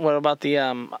 What about the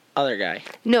other guy?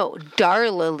 No,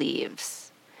 Darla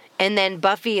leaves. And then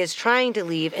Buffy is trying to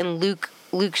leave and Luke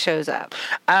shows up.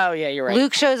 Oh, yeah, you're right.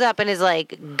 Luke shows up and is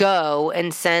like, go,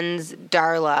 and sends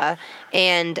Darla.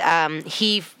 And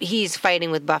he's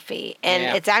fighting with Buffy.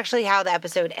 And it's actually how the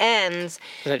episode ends.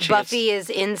 Buffy is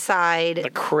inside the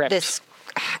crypt.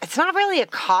 It's not really a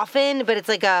coffin, but it's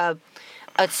like a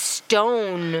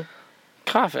stone...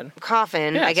 Coffin,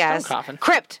 yeah, I guess. Stone coffin.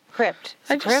 Crypt.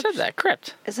 I just said that.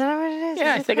 Crypt. Is that what it is?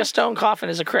 Yeah, I think a stone coffin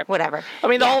is a crypt. Whatever. I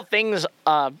mean, the whole thing's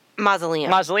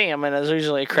mausoleum, and there's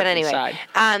usually a crypt inside.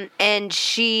 And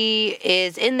she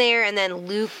is in there, and then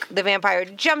Luke, the vampire,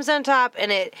 jumps on top,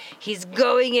 and he's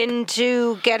going in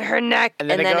to get her neck, and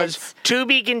then it goes to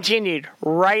be continued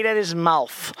right at his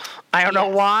mouth. I don't know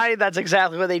why. That's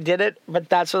exactly where they did it, but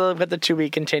that's where they put the to be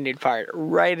continued part,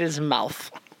 right at his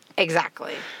mouth.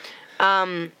 Exactly.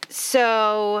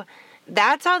 So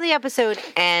that's how the episode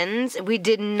ends. We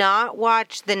did not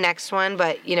watch the next one,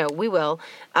 but we will,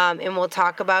 and we'll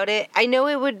talk about it. I know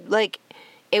it would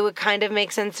kind of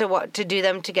make sense to do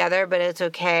them together, but it's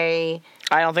okay.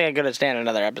 I don't think I could stand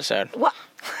another episode. What?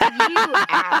 You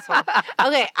asshole.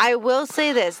 Okay, I will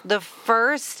say this: the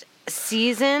first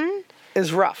season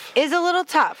is rough. Is a little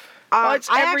tough. Well, it's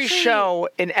every show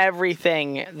and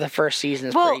everything. The first season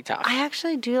is pretty tough. I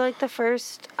actually do like the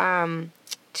first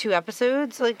 2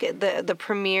 episodes, like the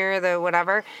premiere, the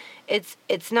whatever. It's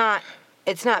not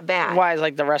bad. Why is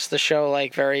like the rest of the show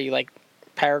like very like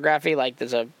paragraphy? Like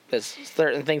there's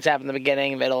certain things happen in the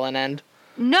beginning, middle, and end.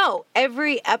 No,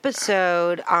 every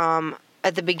episode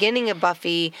at the beginning of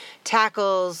Buffy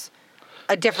tackles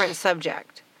a different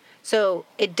subject. So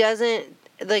it doesn't,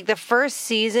 like, the first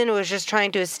season was just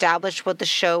trying to establish what the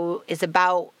show is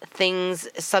about, things,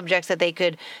 subjects that they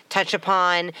could touch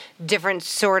upon, different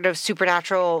sort of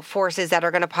supernatural forces that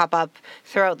are going to pop up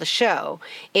throughout the show.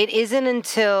 It isn't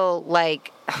until,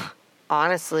 like,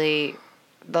 honestly,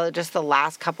 just the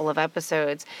last couple of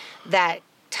episodes that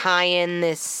tie in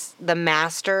the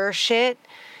master shit.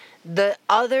 The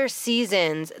other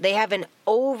seasons, they have an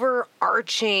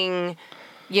overarching,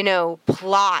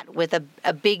 plot with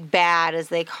a big bad, as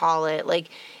they call it. Like,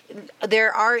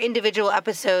 there are individual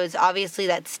episodes, obviously,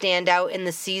 that stand out in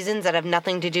the seasons that have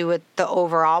nothing to do with the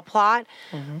overall plot.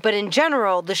 Mm-hmm. But in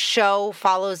general, the show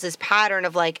follows this pattern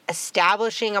of, like,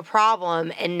 establishing a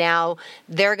problem, and now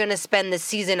they're going to spend the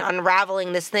season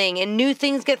unraveling this thing, and new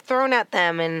things get thrown at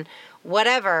them, and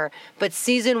whatever. But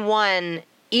season 1,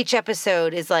 each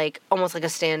episode is, like, almost like a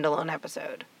standalone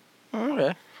episode.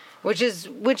 Okay. Which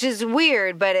is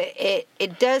weird, but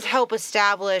it does help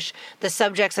establish the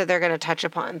subjects that they're going to touch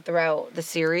upon throughout the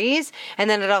series, and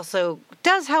then it also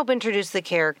does help introduce the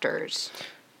characters.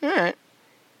 All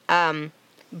right.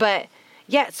 But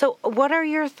yeah. So, what are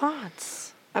your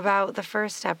thoughts about the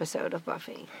first episode of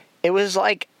Buffy? It was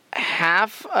like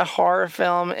half a horror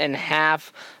film and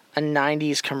half a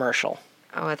 '90s commercial.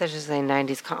 Oh, I thought you were saying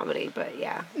 90s comedy, but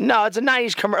yeah. No, it's a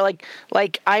 90s commercial.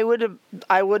 Like I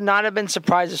would not have been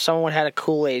surprised if someone had a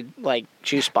Kool-Aid like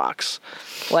juice box,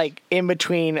 like in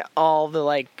between all the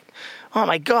like, oh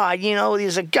my God,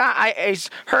 there's a guy. I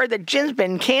heard that gym's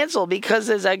been canceled because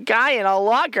there's a guy in a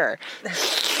locker.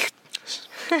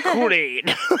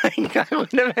 Kool-Aid. I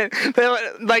would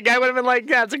have been like,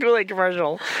 yeah, it's a Kool-Aid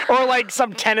commercial. Or like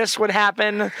some tennis would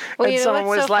happen, and someone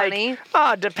was so like, funny?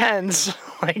 Oh, it depends.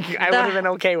 Like, I would have been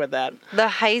okay with that. The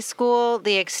high school,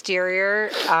 the exterior,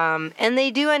 and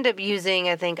they do end up using,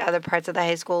 I think, other parts of the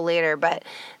high school later, but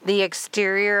the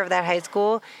exterior of that high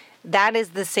school, that is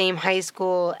the same high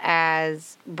school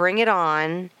as Bring It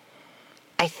On.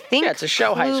 I think it's a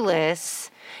show high school.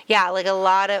 Yeah, like a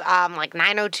lot of, like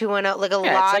 90210, like a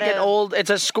lot of... it's like it's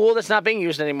a school that's not being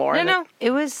used anymore. It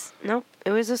was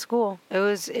a school. It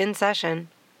was in session.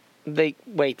 They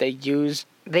used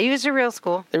a real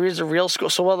school. They used a real school.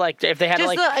 So what, like, if they had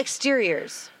just the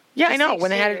exteriors. Yeah, I know. When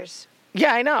they had...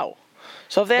 Yeah, I know.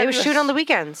 So if they would shoot on the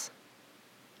weekends.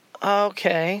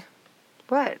 Okay.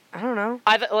 What? I don't know.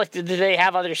 Did they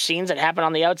have other scenes that happen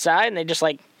on the outside and they just,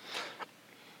 like,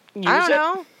 use I don't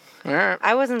know. All right.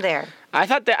 I wasn't there. I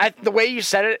thought that the way you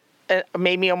said it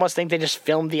made me almost think they just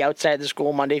filmed the outside of the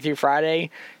school Monday through Friday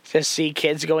to see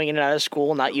kids going in and out of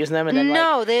school, not using them, and then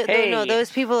no,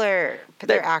 those people they're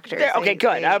actors. Okay,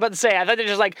 good. I was about to say, I thought they're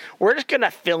just like, we're just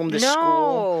gonna film the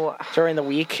school during the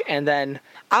week, and then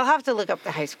I'll have to look up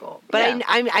the high school, but yeah.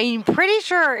 I'm pretty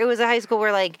sure it was a high school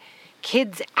where like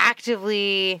kids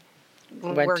actively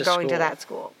were going to that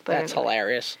school. But that's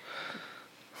hilarious.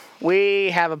 We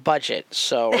have a budget,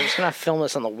 so we're just gonna film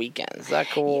this on the weekends. Is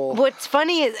that cool? What's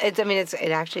funny is,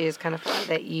 it actually is kind of funny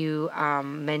that you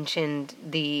mentioned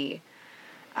the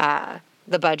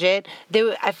budget.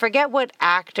 I forget what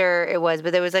actor it was,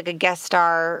 but there was like a guest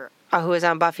star who was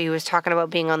on Buffy who was talking about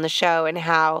being on the show and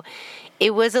how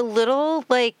it was a little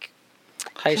like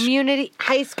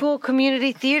high school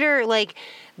community theater, like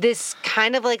this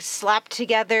kind of like slapped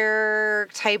together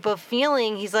type of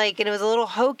feeling. He's like, and it was a little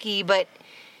hokey, but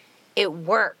it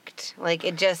worked. Like,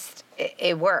 it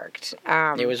worked.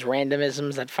 It was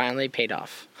randomisms that finally paid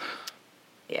off.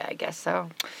 Yeah, I guess so.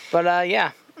 But,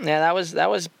 yeah, that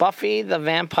was Buffy the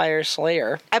Vampire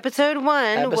Slayer. Episode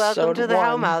 1, Welcome to the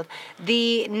Hellmouth.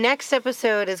 The next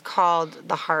episode is called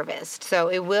The Harvest. So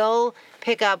it will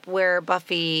pick up where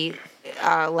Buffy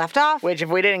left off. Which, if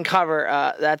we didn't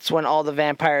cover, that's when all the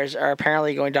vampires are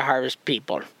apparently going to harvest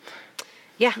people.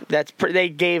 Yeah. They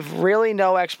gave really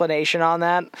no explanation on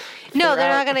that. No, they're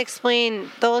not going to explain.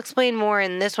 They'll explain more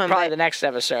in this one. Probably the next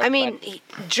episode. I mean,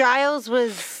 Giles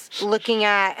was looking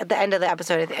at the end of the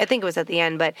episode. I think it was at the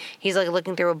end, but he's like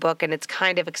looking through a book and it's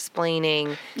kind of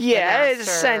explaining. Yeah, it's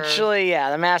essentially,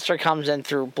 the master comes in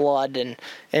through blood and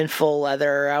in full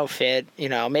leather outfit,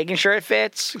 making sure it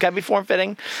fits. Got to be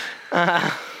form-fitting.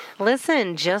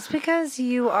 Listen, just because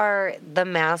you are the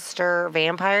master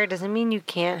vampire doesn't mean you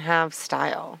can't have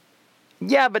style.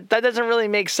 Yeah, but that doesn't really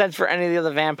make sense for any of the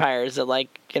other vampires that,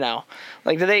 like, you know,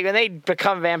 like, when they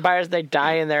become vampires, they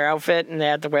die in their outfit and they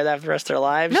have to wear that for the rest of their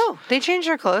lives? No, they change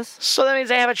their clothes. So that means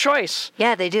they have a choice.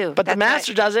 Yeah, they do. But the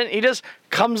master doesn't. He just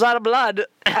comes out of blood.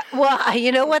 Well,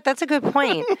 you know what? That's a good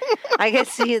point. I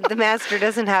guess the master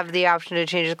doesn't have the option to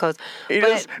change his clothes.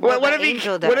 What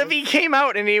if he came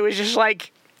out and he was just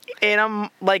like in a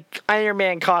like Iron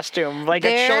Man costume, like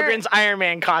a children's Iron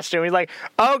Man costume? He's like,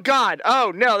 oh God,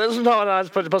 oh no, this is not what I was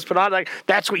supposed to put on. Like,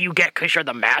 that's what you get because you're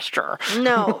the master.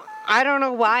 No, I don't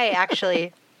know why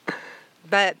actually,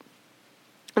 but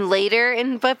later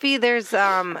in Buffy, there's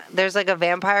like a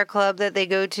vampire club that they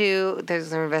go to.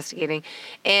 They're investigating,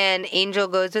 and Angel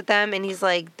goes with them, and he's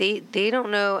like, they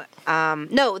don't know.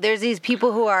 No, there's these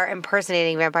people who are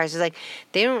impersonating vampires. He's like,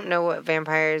 they don't know what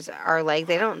vampires are like.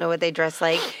 They don't know what they dress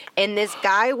like. And this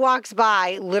guy walks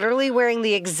by, literally wearing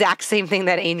the exact same thing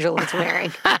that Angel is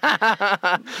wearing: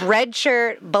 red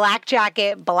shirt, black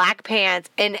jacket, black pants,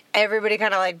 and everybody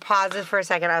kind of like pauses for a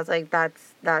second. I was like,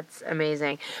 that's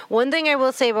amazing. One thing I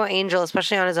will say about Angel,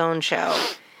 especially on his own show,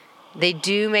 they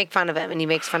do make fun of him, and he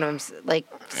makes fun of himself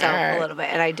a little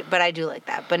bit. But I do like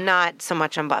that, but not so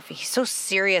much on Buffy. He's so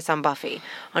serious on Buffy.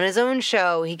 On his own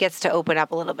show, he gets to open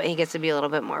up a little bit. He gets to be a little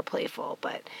bit more playful.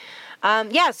 But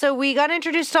so we got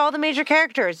introduced to all the major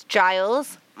characters.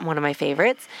 Giles, one of my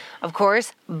favorites, of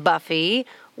course. Buffy,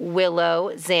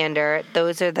 Willow, Xander.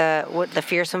 Those are the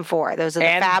fearsome four. Those are the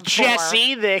Fab Four. And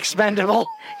Jesse, the expendable.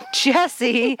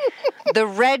 Jesse, the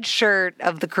red shirt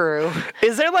of the crew.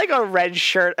 Is there like a red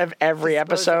shirt of every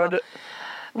episode?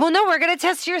 Well, no, we're going to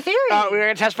test your theory. Oh, we're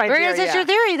going to test my theory. We're going to test your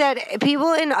theory that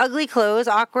people in ugly clothes,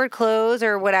 awkward clothes,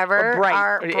 or whatever,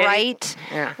 are bright,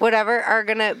 whatever, are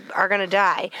gonna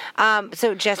die.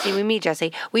 So Jesse, we meet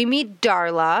Jesse. We meet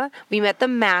Darla. We met the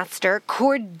Master,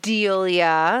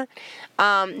 Cordelia.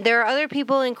 There are other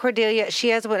people in Cordelia. She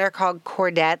has what are called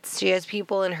Cordettes. She has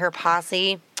people in her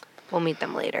posse. We'll meet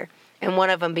them later. And one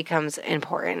of them becomes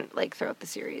important, like, throughout the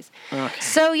series. Okay.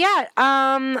 So, yeah,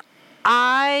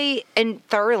 I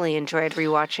thoroughly enjoyed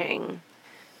rewatching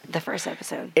the first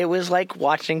episode. It was like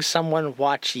watching someone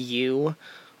watch you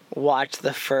watch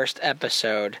the first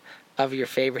episode of your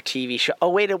favorite TV show. Oh,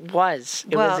 wait, it was.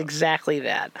 It was exactly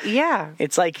that. Yeah.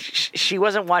 It's like she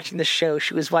wasn't watching the show.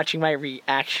 She was watching my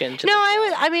reaction to the show.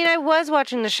 I was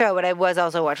watching the show, but I was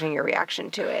also watching your reaction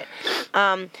to it.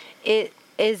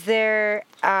 Is there,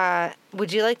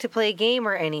 would you like to play a game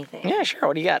or anything? Yeah, sure.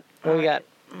 What do you got? What do we got?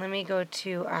 Let me go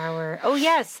to oh,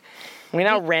 yes. We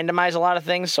now randomize a lot of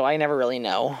things, so I never really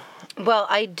know. Well,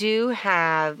 I do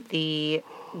have the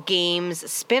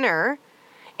games spinner,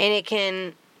 and it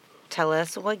can tell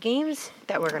us what games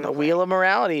that we're going to play. The Wheel of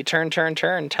Morality. Turn, turn,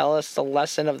 turn. Tell us the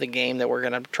lesson of the game that we're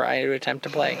going to try to attempt to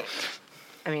play.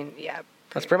 I mean, yeah.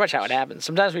 That's pretty much how it happens.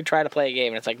 Sometimes we try to play a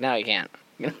game, and it's like, no, you can't.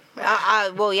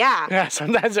 Well, yeah. Yeah,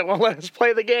 sometimes it won't let us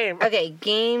play the game. Okay,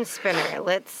 game spinner.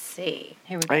 Let's see.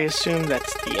 Here we go. I assume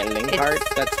that's the ending part.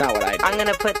 That's not what I do. I'm going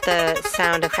to put the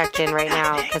sound effect in right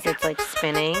now because it's like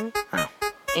spinning. Oh.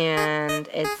 And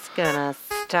it's going to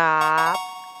stop.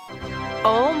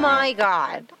 Oh my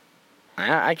God.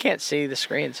 I can't see the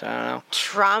screen, so I don't know.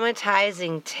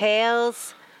 Traumatizing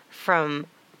tales from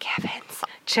Kevin's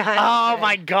childhood. Oh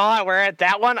my God, we're at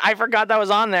that one? I forgot that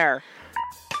was on there.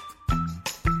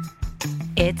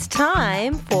 It's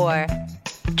time for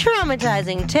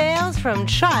Traumatizing Tales from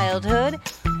Childhood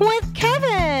with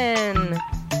Kevin.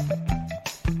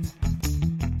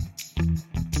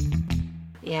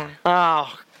 Yeah.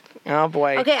 Oh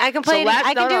boy. Okay, I can play it.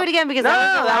 I can do it again because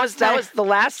that was the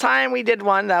last time we did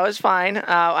one. That was fine.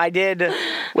 I did.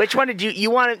 Which one did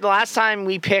you wanted? The last time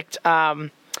we picked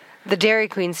the Dairy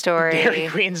Queen story. Dairy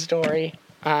Queen story.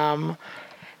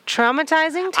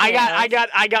 Traumatizing tales. I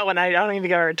got one. I don't even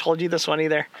think I ever told you this one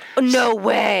either. No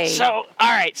way. So, all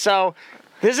right. So,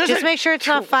 this is just make sure it's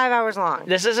not 5 hours long.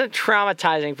 This isn't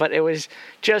traumatizing, but it was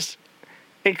just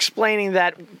explaining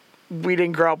that we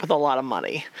didn't grow up with a lot of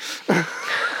money.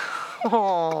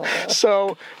 Oh.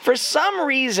 So, for some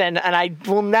reason, and I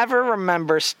will never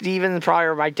remember, Steven probably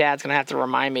or my dad's going to have to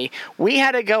remind me, we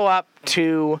had to go up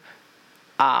to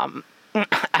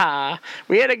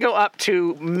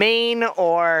Maine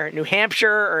or New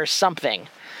Hampshire or something.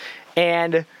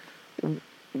 And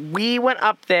we went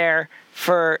up there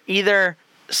for either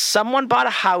someone bought a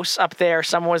house up there,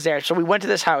 someone was there. So we went to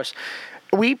this house.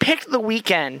 We picked the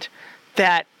weekend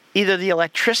that either the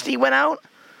electricity went out,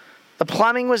 the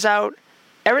plumbing was out,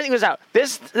 everything was out.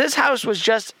 This house was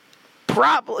just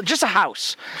just a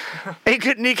house. It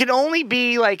could only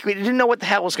be like, we didn't know what the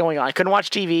hell was going on. Couldn't watch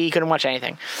TV, couldn't watch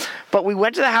anything. But we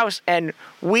went to the house, and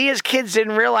we as kids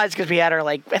didn't realize, because we had our,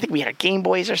 like, I think we had our Game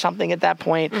Boys or something at that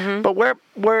point. Mm-hmm. But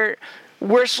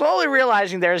we're slowly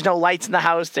realizing there's no lights in the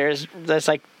house. There's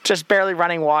like just barely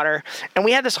running water. And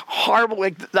we had this horrible,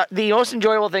 like, the most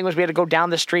enjoyable thing was we had to go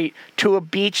down the street to a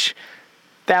beach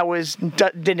that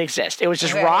didn't exist. It was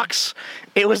just rocks.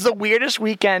 It was the weirdest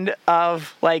weekend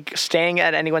of, like, staying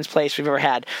at anyone's place we've ever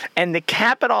had. And to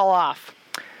cap it all off,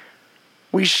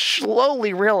 we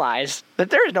slowly realized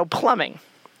that there is no plumbing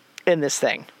in this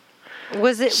thing.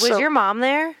 Was your mom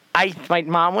there? My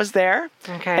mom was there.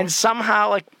 Okay. And somehow,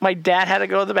 like, my dad had to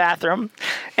go to the bathroom,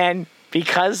 and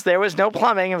because there was no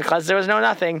plumbing and because there was no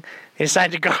nothing, they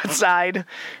decided to go outside.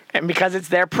 And because it's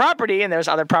their property and there's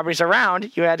other properties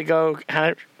around, you had to go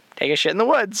kind of take a shit in the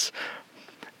woods.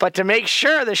 But to make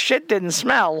sure the shit didn't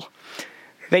smell,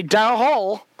 they dug a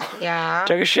hole. Yeah.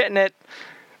 Took a shit in it.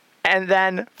 And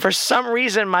then, for some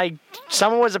reason,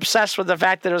 someone was obsessed with the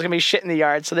fact that there was going to be shit in the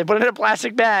yard, so they put it in a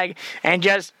plastic bag and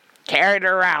just carried it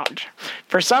around.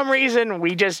 For some reason,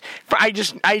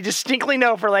 I distinctly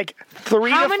know for like 3 to 4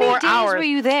 hours. How many days were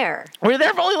you there? We were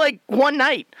there for only like one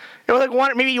night. It was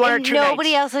like maybe 1 or 2 nights.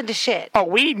 Nobody else had to shit. Oh,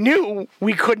 we knew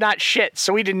we could not shit,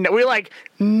 so we didn't. We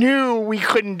knew we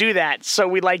couldn't do that, so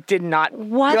we did not.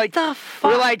 What the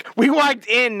fuck? We walked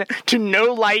in to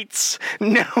no lights,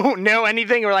 no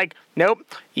anything. We're like, nope,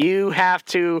 you have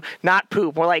to not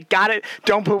poop. We're like, got it.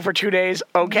 Don't poop for 2 days.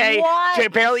 Okay. What? Can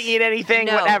barely eat anything.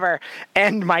 No. Whatever.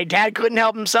 And my dad couldn't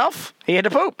help himself. He had to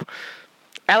poop.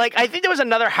 And I think there was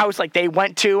another house they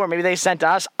went to, or maybe they sent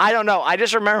us. I don't know. I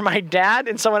just remember my dad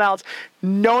and someone else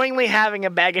knowingly having a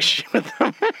bag of shit with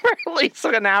them for at least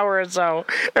an hour or so.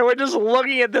 And we're just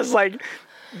looking at this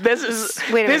this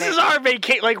is our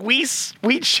vacation.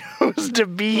 We chose to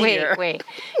be here. Wait.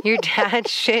 Your dad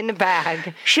shit in a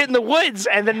bag. Shit in the woods,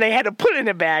 and then they had to put it in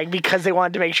a bag because they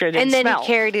wanted to make sure it didn't smell. And then he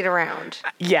carried it around.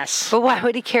 Yes. But why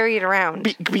would he carry it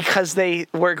around? Because they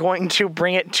were going to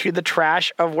bring it to the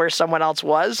trash of where someone else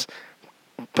was.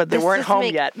 But they weren't home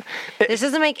yet. This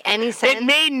doesn't make any sense. It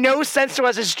made no sense to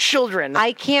us as children.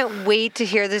 I can't wait to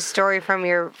hear this story from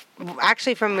your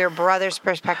brother's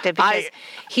perspective, because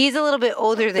he's a little bit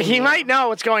older than you. He might know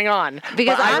what's going on.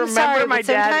 Because I'm sorry, my but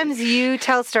sometimes you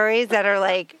tell stories that are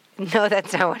like, no,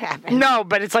 that's not what happened. No,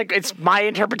 but it's my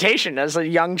interpretation as a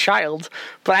young child.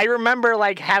 But I remember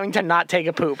having to not take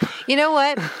a poop. You know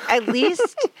what? At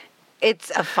least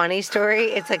it's a funny story.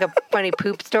 It's like a funny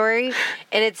poop story.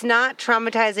 And it's not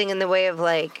traumatizing in the way of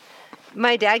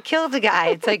my dad killed a guy.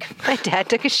 It's like, my dad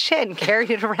took a shit and carried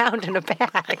it around in a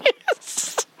bag.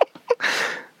 Yes.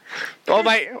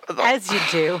 As you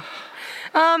do.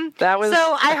 That was...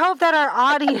 So I hope that our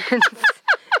audience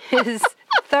is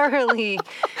thoroughly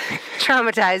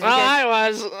traumatized. Well, I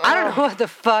was. I don't know what the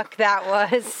fuck that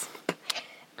was.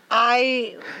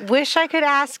 I wish I could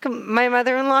ask my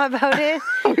mother-in-law about it.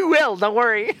 We will, don't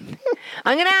worry.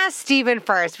 I'm going to ask Steven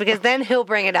first, because then he'll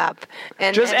bring it up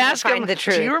and just ask find him the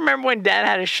truth. Do you remember when Dad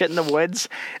had his shit in the woods?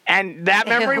 And that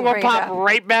memory will pop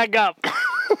right back up.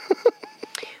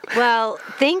 Well,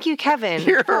 thank you, Kevin,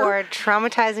 for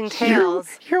traumatizing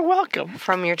tales. You're welcome.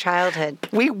 From your childhood.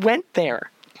 We went there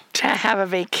to have a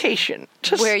vacation.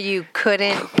 Where you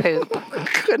couldn't poop.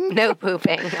 No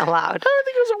pooping allowed. I don't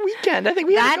think it was a weekend. I think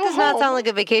we had to go home. That does not sound like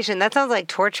a vacation. That sounds like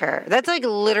torture. That's like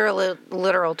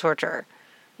literal torture.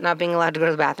 Not being allowed to go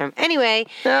to the bathroom. Anyway.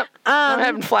 Yep. I'm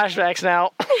having flashbacks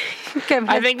now.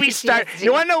 I think we start.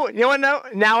 You want to know?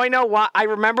 Now I know why. I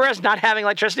remember us not having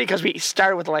electricity because we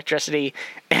started with electricity,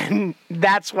 and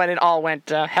that's when it all went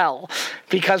to hell,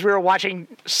 because we were watching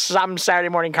some Saturday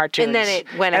morning cartoons. And then it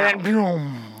went out. And then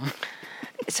boom.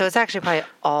 So it's actually probably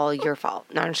all your fault.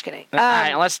 No, I'm just kidding.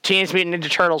 Unless Teenage Mutant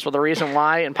Ninja Turtles were the reason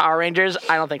why, and Power Rangers,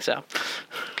 I don't think so.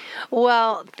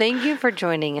 Well, thank you for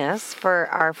joining us for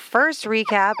our first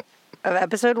recap of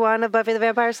episode 1 of Buffy the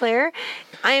Vampire Slayer.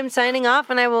 I am signing off,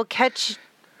 and I will catch...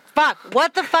 Fuck,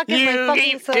 what the fuck is my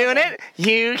fucking slogan?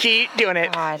 You keep doing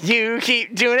it. God. You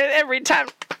keep doing it every time.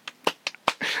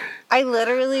 I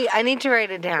need to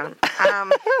write it down.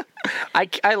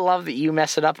 I love that you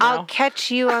mess it up now. I'll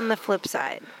catch you on the flip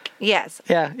side. Yes.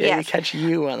 Yeah, yes. You catch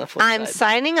you on the flip side. I'm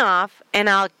signing off, and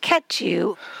I'll catch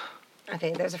you...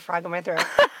 Okay, there's a frog in my throat.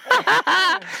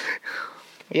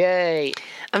 Yay.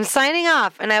 I'm signing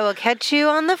off, and I will catch you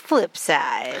on the flip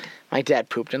side. My dad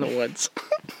pooped in the woods.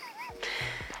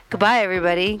 Goodbye,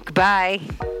 everybody. Goodbye.